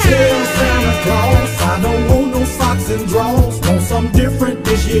 Tell Santa Claus I don't want no socks and drawers. Want something different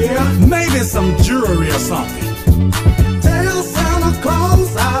this year. Maybe some jewelry or something. Tell Santa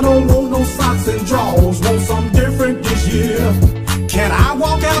Claus I don't want no socks and drawers. Want something different this year. Can I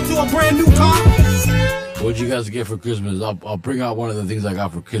walk out to a brand new car? What'd you guys get for Christmas? I'll bring out one of the things I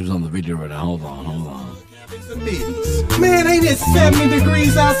got for Christmas on the video right now. Hold on. Man, ain't it 70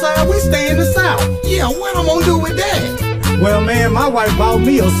 degrees outside? We stay in the south. Yeah, what I'm gonna do with that? Well, man, my wife bought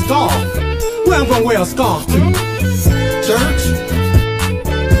me a scarf. Where I'm gonna wear a scarf to? Church?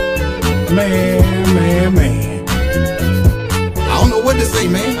 Man. I don't know what to say,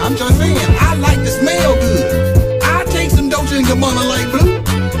 man. I'm just saying, I like to smell good. I take some Dolce & Gabbana light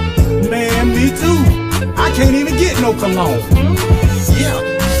blue. Man, me too. I can't even get no cologne. Yeah,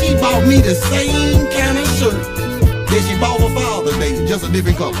 she bought me the same kind of shirt. Said she bought for Father's Day, just a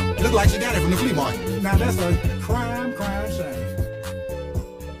different color. Look like she got it from the flea market. Now that's a crime shame.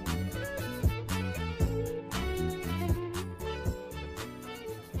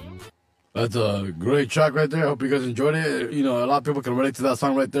 That's a great track right there. I hope you guys enjoyed it. You know, a lot of people can relate to that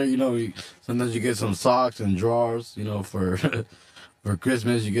song right there. You know, sometimes you get some socks and drawers, you know, for for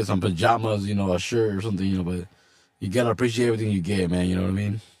Christmas. You get some pajamas, you know, a shirt or something, you know, but you gotta appreciate everything you get, man. You know what I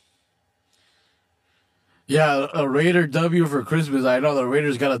mean? Yeah, a Raider W for Christmas. I know the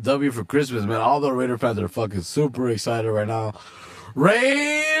Raiders got a W for Christmas, man. All the Raider fans are fucking super excited right now.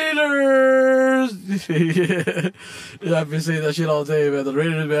 Raiders! Yeah, I've been saying that shit all day, man. The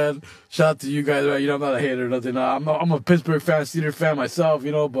Raiders, man. Shout out to you guys, man. You know, I'm not a hater or nothing. I'm a Pittsburgh fan, Steelers fan myself,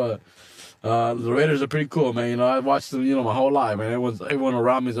 you know, but the Raiders are pretty cool, man. You know, I watched them, you know, my whole life, man. Everyone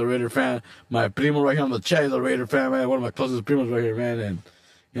around me is a Raider fan. My primo right here on the chat is a Raider fan, man. One of my closest primos right here, man. And,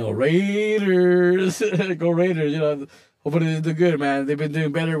 you know, Raiders. Go Raiders, you know. Hopefully they do good, man. They've been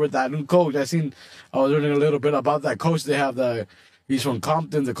doing better with that new coach. I was learning a little bit about that coach they have. He's from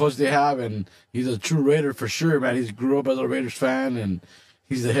Compton, the coach they have, and he's a true Raider for sure, man. He grew up as a Raiders fan, and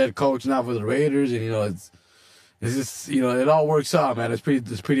he's the head coach now for the Raiders. And, you know, it's just, you know, it all works out, man. It's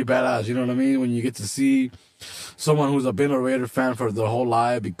pretty badass, you know what I mean? When you get to see someone who's been a Raider fan for their whole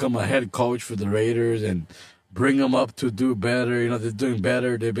life become a head coach for the Raiders and bring them up to do better. You know, they're doing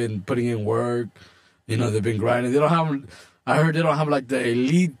better. They've been putting in work. You know, they've been grinding. I heard they don't have, like, the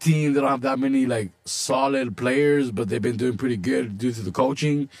elite team. They don't have that many, like, solid players, but they've been doing pretty good due to the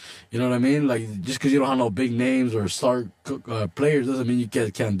coaching. You know what I mean? Like, just because you don't have no big names or star players doesn't mean you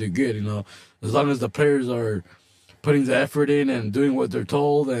can't do good, you know. As long as the players are putting the effort in and doing what they're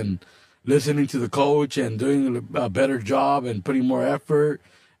told and listening to the coach and doing a better job and putting more effort,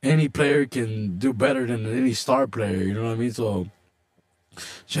 any player can do better than any star player, you know what I mean? So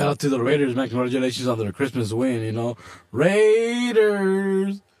shout out to the Raiders, man. Congratulations on their Christmas win, you know.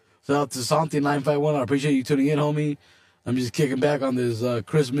 Raiders! Shout out to Santi951. I appreciate you tuning in, homie. I'm just kicking back on this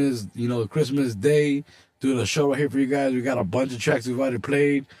Christmas, you know, Christmas day, doing a show right here for you guys. We got a bunch of tracks we've already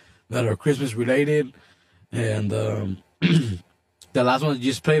played that are Christmas related. And the last one I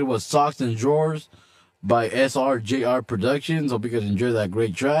just played was Socks and Drawers by SRJR Productions. Hope you guys enjoyed that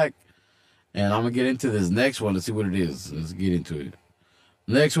great track. And I'm going to get into this next one. Let's see what it is. Let's get into it.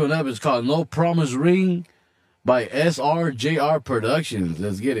 Next one up is called No Promise Ring by SRJR Productions.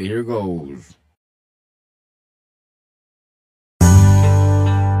 Let's get it. Here goes.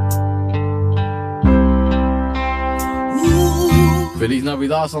 Feliz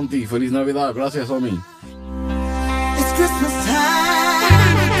Navidad, Santi. Feliz Navidad. Gracias, homie. It's Christmas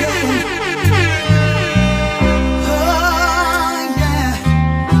time again. Oh, yeah.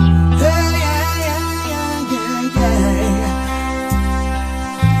 Hey, yeah.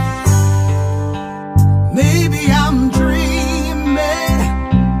 Maybe I'm dreaming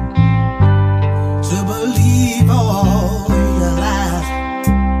to believe all your lies.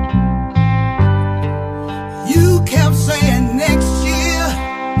 You kept saying next year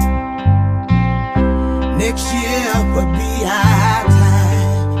would be our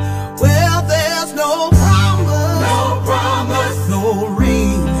time. Well, there's no promise, no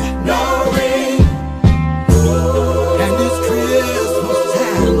ring, and this Christmas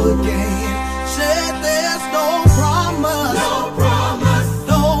time again said there's no promise,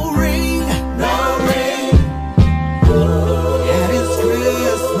 no ring, and it's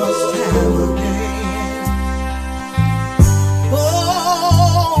Christmas time again.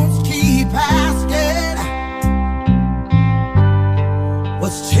 Folks keep asking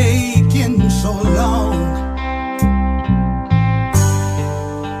what's taking so long,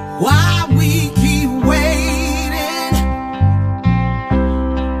 why we keep waiting,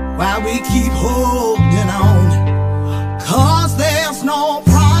 why we keep holding on, 'cause there's no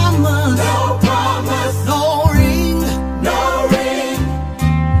promise, no ring,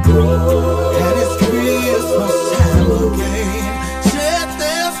 and it's Christmas time again. Said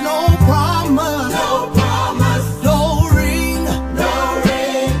there's no promise, no ring,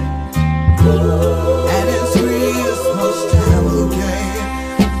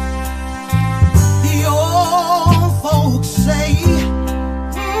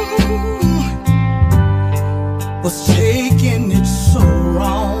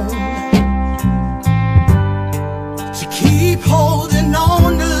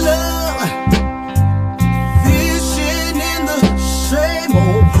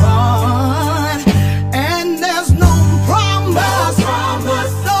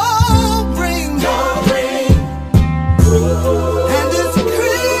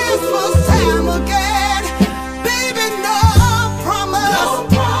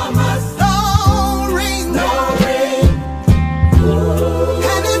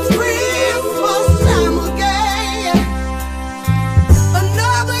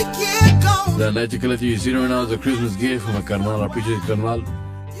 Electric Electric, you see right now is a Christmas gift from my carnal. I appreciate it, carnal.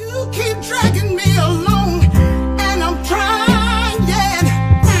 You keep dragging me along, and I'm trying. Baby,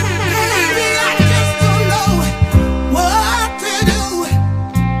 I just don't know what to do.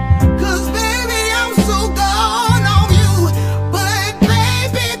 'Cause baby, I'm so gone on you. But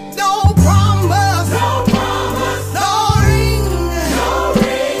baby, no promise, no ring.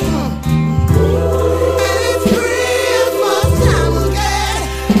 And it's Christmas time again.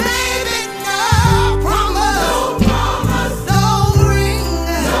 Baby, no promise, no ring.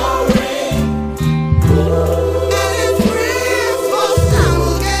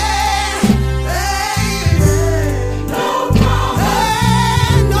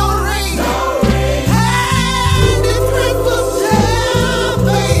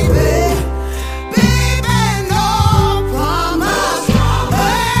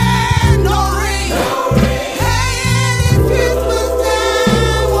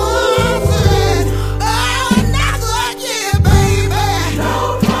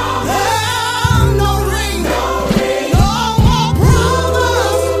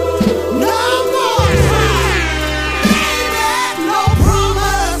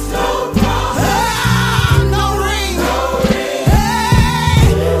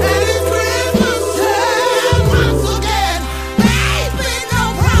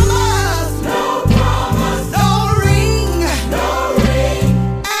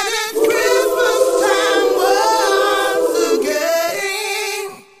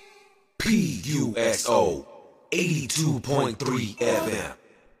 PUXO 82.3 FM.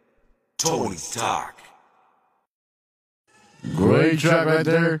 Tony's Talk. Great track right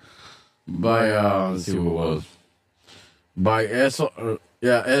there by let's see what it was. By SRJR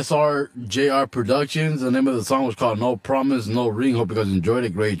Productions. The name of the song was called No Promise, No Ring. Hope you guys enjoyed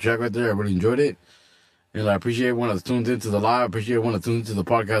it. Great track right there. I really enjoyed it. And I appreciate everyone that's tuned into the live. I appreciate everyone that tuned into the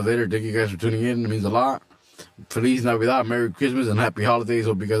podcast later. Thank you guys for tuning in. It means a lot. Feliz Navidad, Merry Christmas, and Happy Holidays.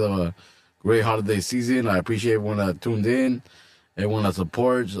 Hope you guys have a great holiday season. I appreciate everyone that tuned in, everyone that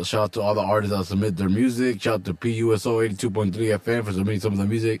supports. Shout out to all the artists that submit their music. Shout out to PUSO 82.3 FM for submitting some of the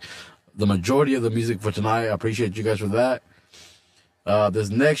music. The majority of the music for tonight. I appreciate you guys for that.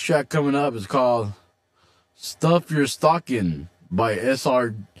 This next track coming up is called Stuff Your Stocking by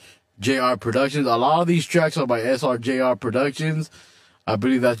SRJR Productions. A lot of these tracks are by SRJR Productions. I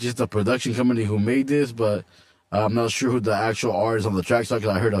believe that's just the production company who made this, but I'm not sure who the actual artists on the tracks are,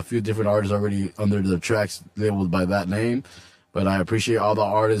 because I heard a few different artists already under the tracks labeled by that name. But I appreciate all the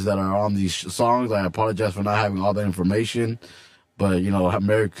artists that are on these songs. I apologize for not having all the information. But, you know,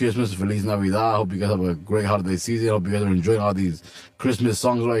 Merry Christmas, Feliz Navidad. I hope you guys have a great holiday season. I hope you guys are enjoying all these Christmas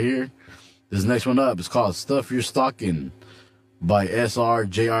songs right here. This next one up is called Stuff Your Stocking by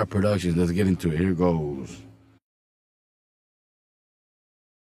SRJR Productions. Let's get into it. Here goes.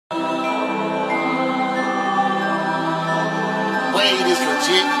 Wade is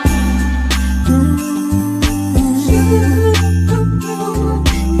legit.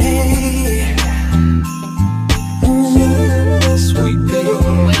 Sweet baby.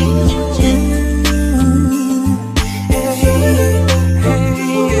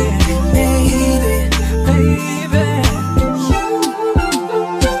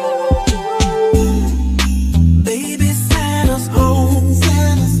 Baby, Santa's home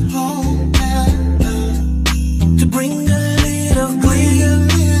to bring a little glee.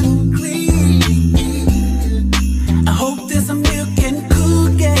 I hope there's some milk and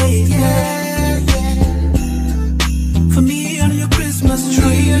cookies, for me under your Christmas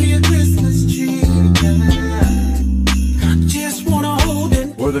tree. Just wanna hold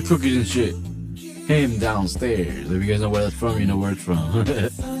it. Where the cookies and shit? Him downstairs. If you guys know where that's from, you know where it's from.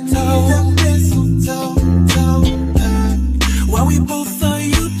 While we both are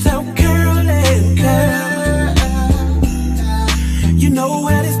you tell Carol and Carol. You know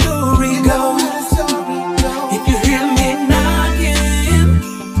where the story goes. If you hear me knocking,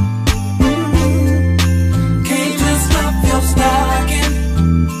 can't you stop your stocking,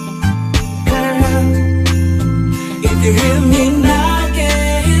 girl? If you hear me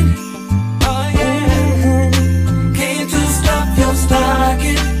knocking, oh yeah, can't you stop your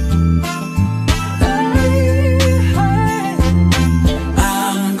stocking?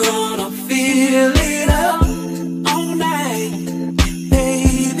 I'm gonna fill it up all night,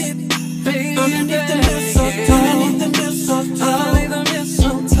 baby. Underneath the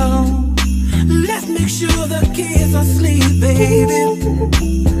mistletoe, let's make sure the kids are asleep, baby,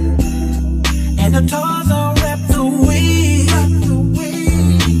 and the toys are wrapped away,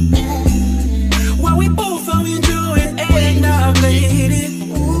 while we both are enjoying eggnog, lady,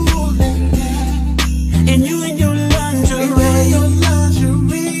 and you in your lingerie.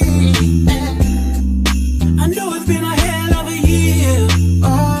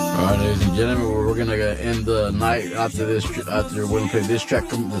 after this. After we're gonna play this track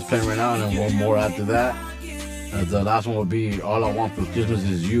that's playing right now, and then one more after that. The last one will be "All I Want for Christmas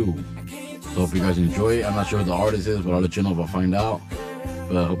Is You." So hope you guys enjoy it. I'm not sure who the artist is, but I'll let you know if I find out.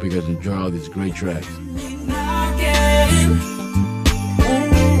 But I hope you guys enjoy all these great tracks.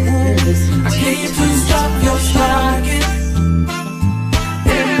 I came to stop your stocking.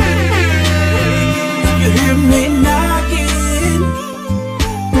 You hear me knocking,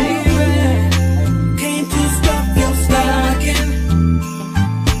 baby. Came to stop your stocking.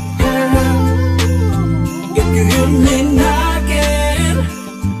 If you hear me knocking,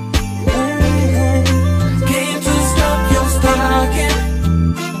 came to stop your stocking.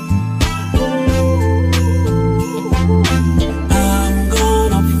 I'm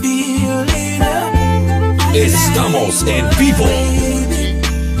gonna feel it up. Estamos en vivo.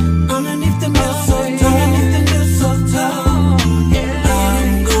 Underneath the mistletoe,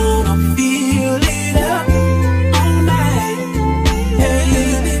 I'm gonna feel it up all night,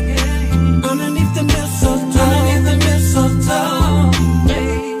 baby. Underneath the mistletoe,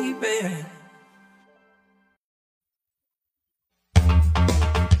 baby.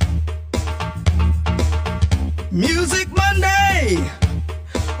 Music Monday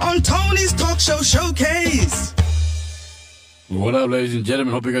on Tony's Talk Show Showcase. What up, ladies and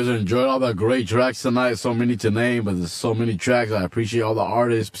gentlemen? Hope you guys are enjoying all the great tracks tonight. So many to name, but there's so many tracks. I appreciate all the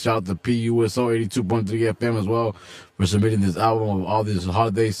artists. Shout out to PUSO 82.3 FM as well for submitting this album of all these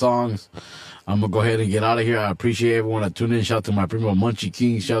holiday songs. I'm going to go ahead and get out of here. I appreciate everyone that tuned in. Shout out to my primo Munchie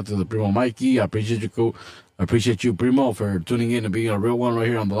King. Shout out to the primo Mikey. I appreciate you, Primo, for tuning in and being a real one right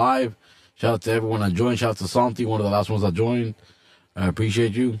here on the live. Shout out to everyone that joined. Shout out to Santi, one of the last ones that joined. I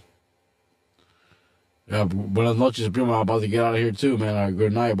appreciate you. Buenas noches, Primo. I'm about to get out of here too, man.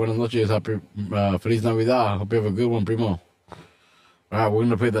 Good night. Buenas noches. Happy Feliz Navidad. Hope you have a good one, Primo. All right, we're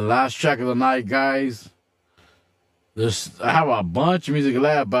going to play the last track of the night, guys. I have a bunch of music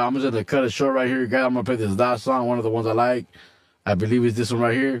left, but I'm just going to cut it short right here, guys. I'm going to play this last song, one of the ones I like. I believe it's this one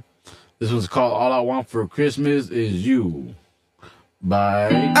right here. This one's called All I Want for Christmas Is You.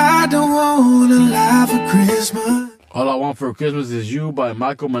 By I don't want a lot for Christmas. All I Want for Christmas Is You by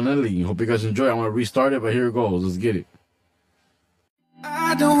Michael Manelli. Hope you guys enjoy it. I'm going to restart it, but here it goes. Let's get it.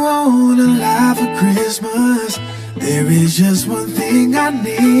 I don't want a lot for Christmas. There is just one thing I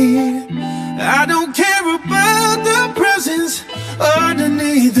need. I don't care about the presents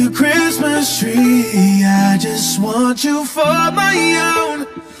underneath the Christmas tree. I just want you for my own,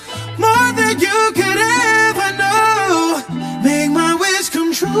 more than you could ever know. Make my wish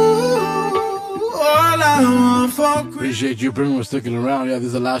come true. All I want for Christmas. Appreciate you, Primo, for sticking around. Yeah, this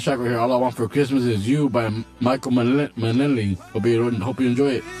is the last track right here. All I Want for Christmas Is You by Michael Manelli. Hope you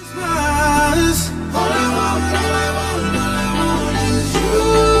enjoy it. All I want is you.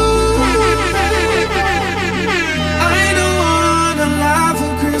 I don't want a lot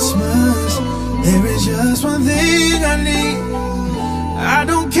for Christmas. There is just one thing I need. I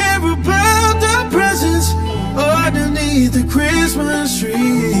don't care about the presents underneath the Christmas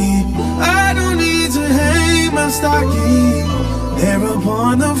tree. I don't need to hang my stocking there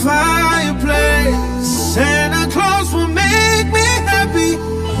upon the fireplace. Santa Claus will make me happy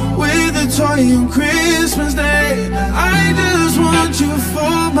with a toy on Christmas Day. I just want you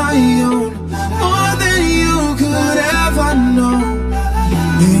for my own, more than you could ever know.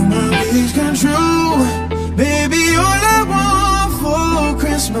 Make my wish come true, baby. All I want for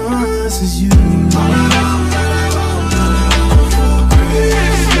Christmas is you. All I want for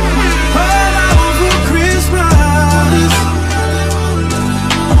Christmas. All I want for Christmas is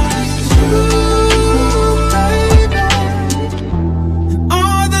you, baby.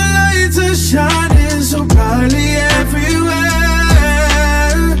 All the lights are shining so brightly everywhere,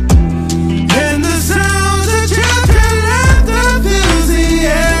 and the sounds of children laughter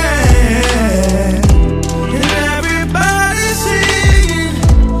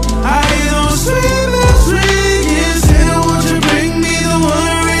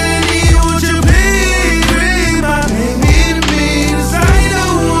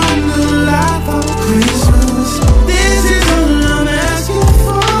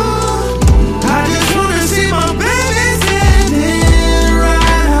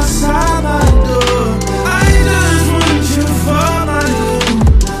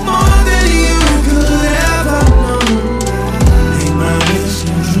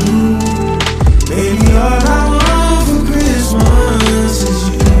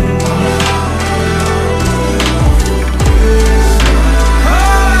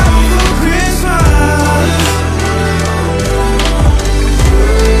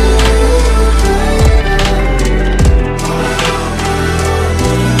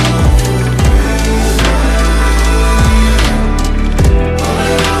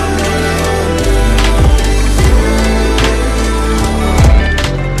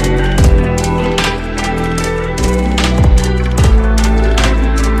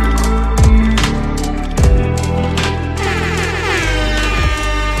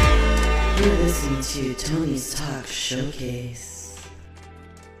You're listening to Tony's Talk Showcase.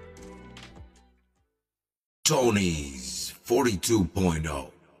 Tony's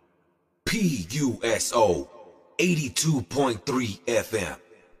 42.0, PUSO 82.3 FM.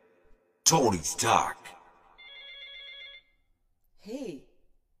 Tony's Talk. Hey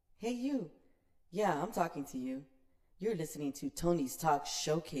you. Yeah, I'm talking to you. You're listening to Tony's Talk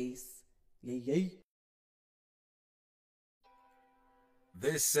Showcase. Yay.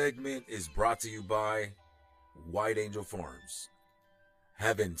 This segment is brought to you by White Angel Farms.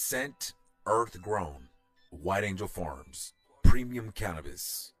 Heaven sent, earth grown. White Angel Farms. Premium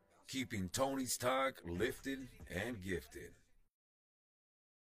cannabis. Keeping Tony's Talk lifted and gifted.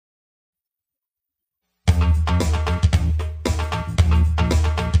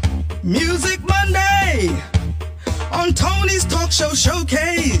 Music Monday on Tony's Talk Show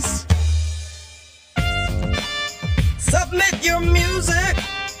Showcase. Submit your music.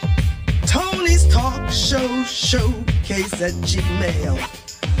 Tony's Talk Show Showcase at gmail.com.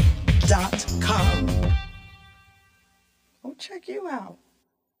 Oh, check you out.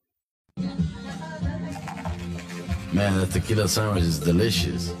 Man, that tequila sandwich is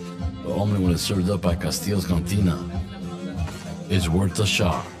delicious, but only when it's served up by Castillo's Cantina. It's worth a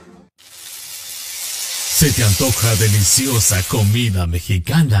shot. ¿Se te antoja deliciosa comida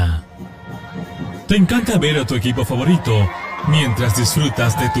mexicana? ¿Te encanta ver a tu equipo favorito mientras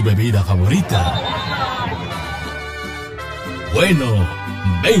disfrutas de tu bebida favorita? Bueno,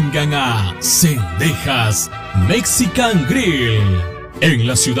 vengan a Cendejas Mexican Grill en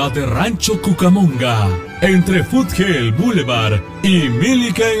la ciudad de Rancho Cucamonga, entre Foothill Boulevard y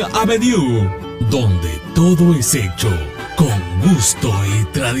Milliken Avenue, donde todo es hecho con gusto y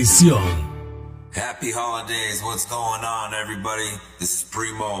tradición. Happy holidays. What's going on, everybody? This is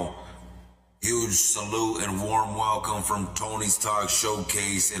Primo. Huge salute and warm welcome from Tony's Talk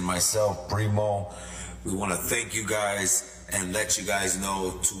Showcase and myself, Primo. We want to thank you guys and let you guys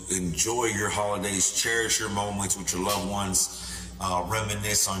know to enjoy your holidays, cherish your moments with your loved ones,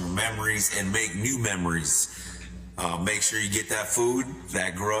 reminisce on your memories, and make new memories. Make sure you get that food,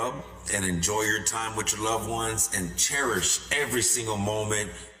 that grub, and enjoy your time with your loved ones and cherish every single moment.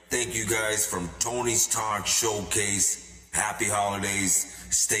 Thank you guys from Tony's Talk Showcase. Happy holidays.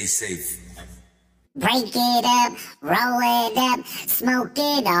 Stay safe. Break it up, roll it up, smoke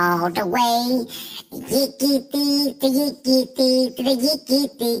it all the way. Yicky tee, the yicky tee, the yicky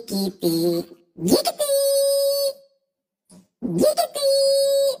tee, yicky tee, yicky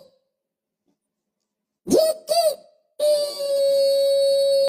tee, yicky tee.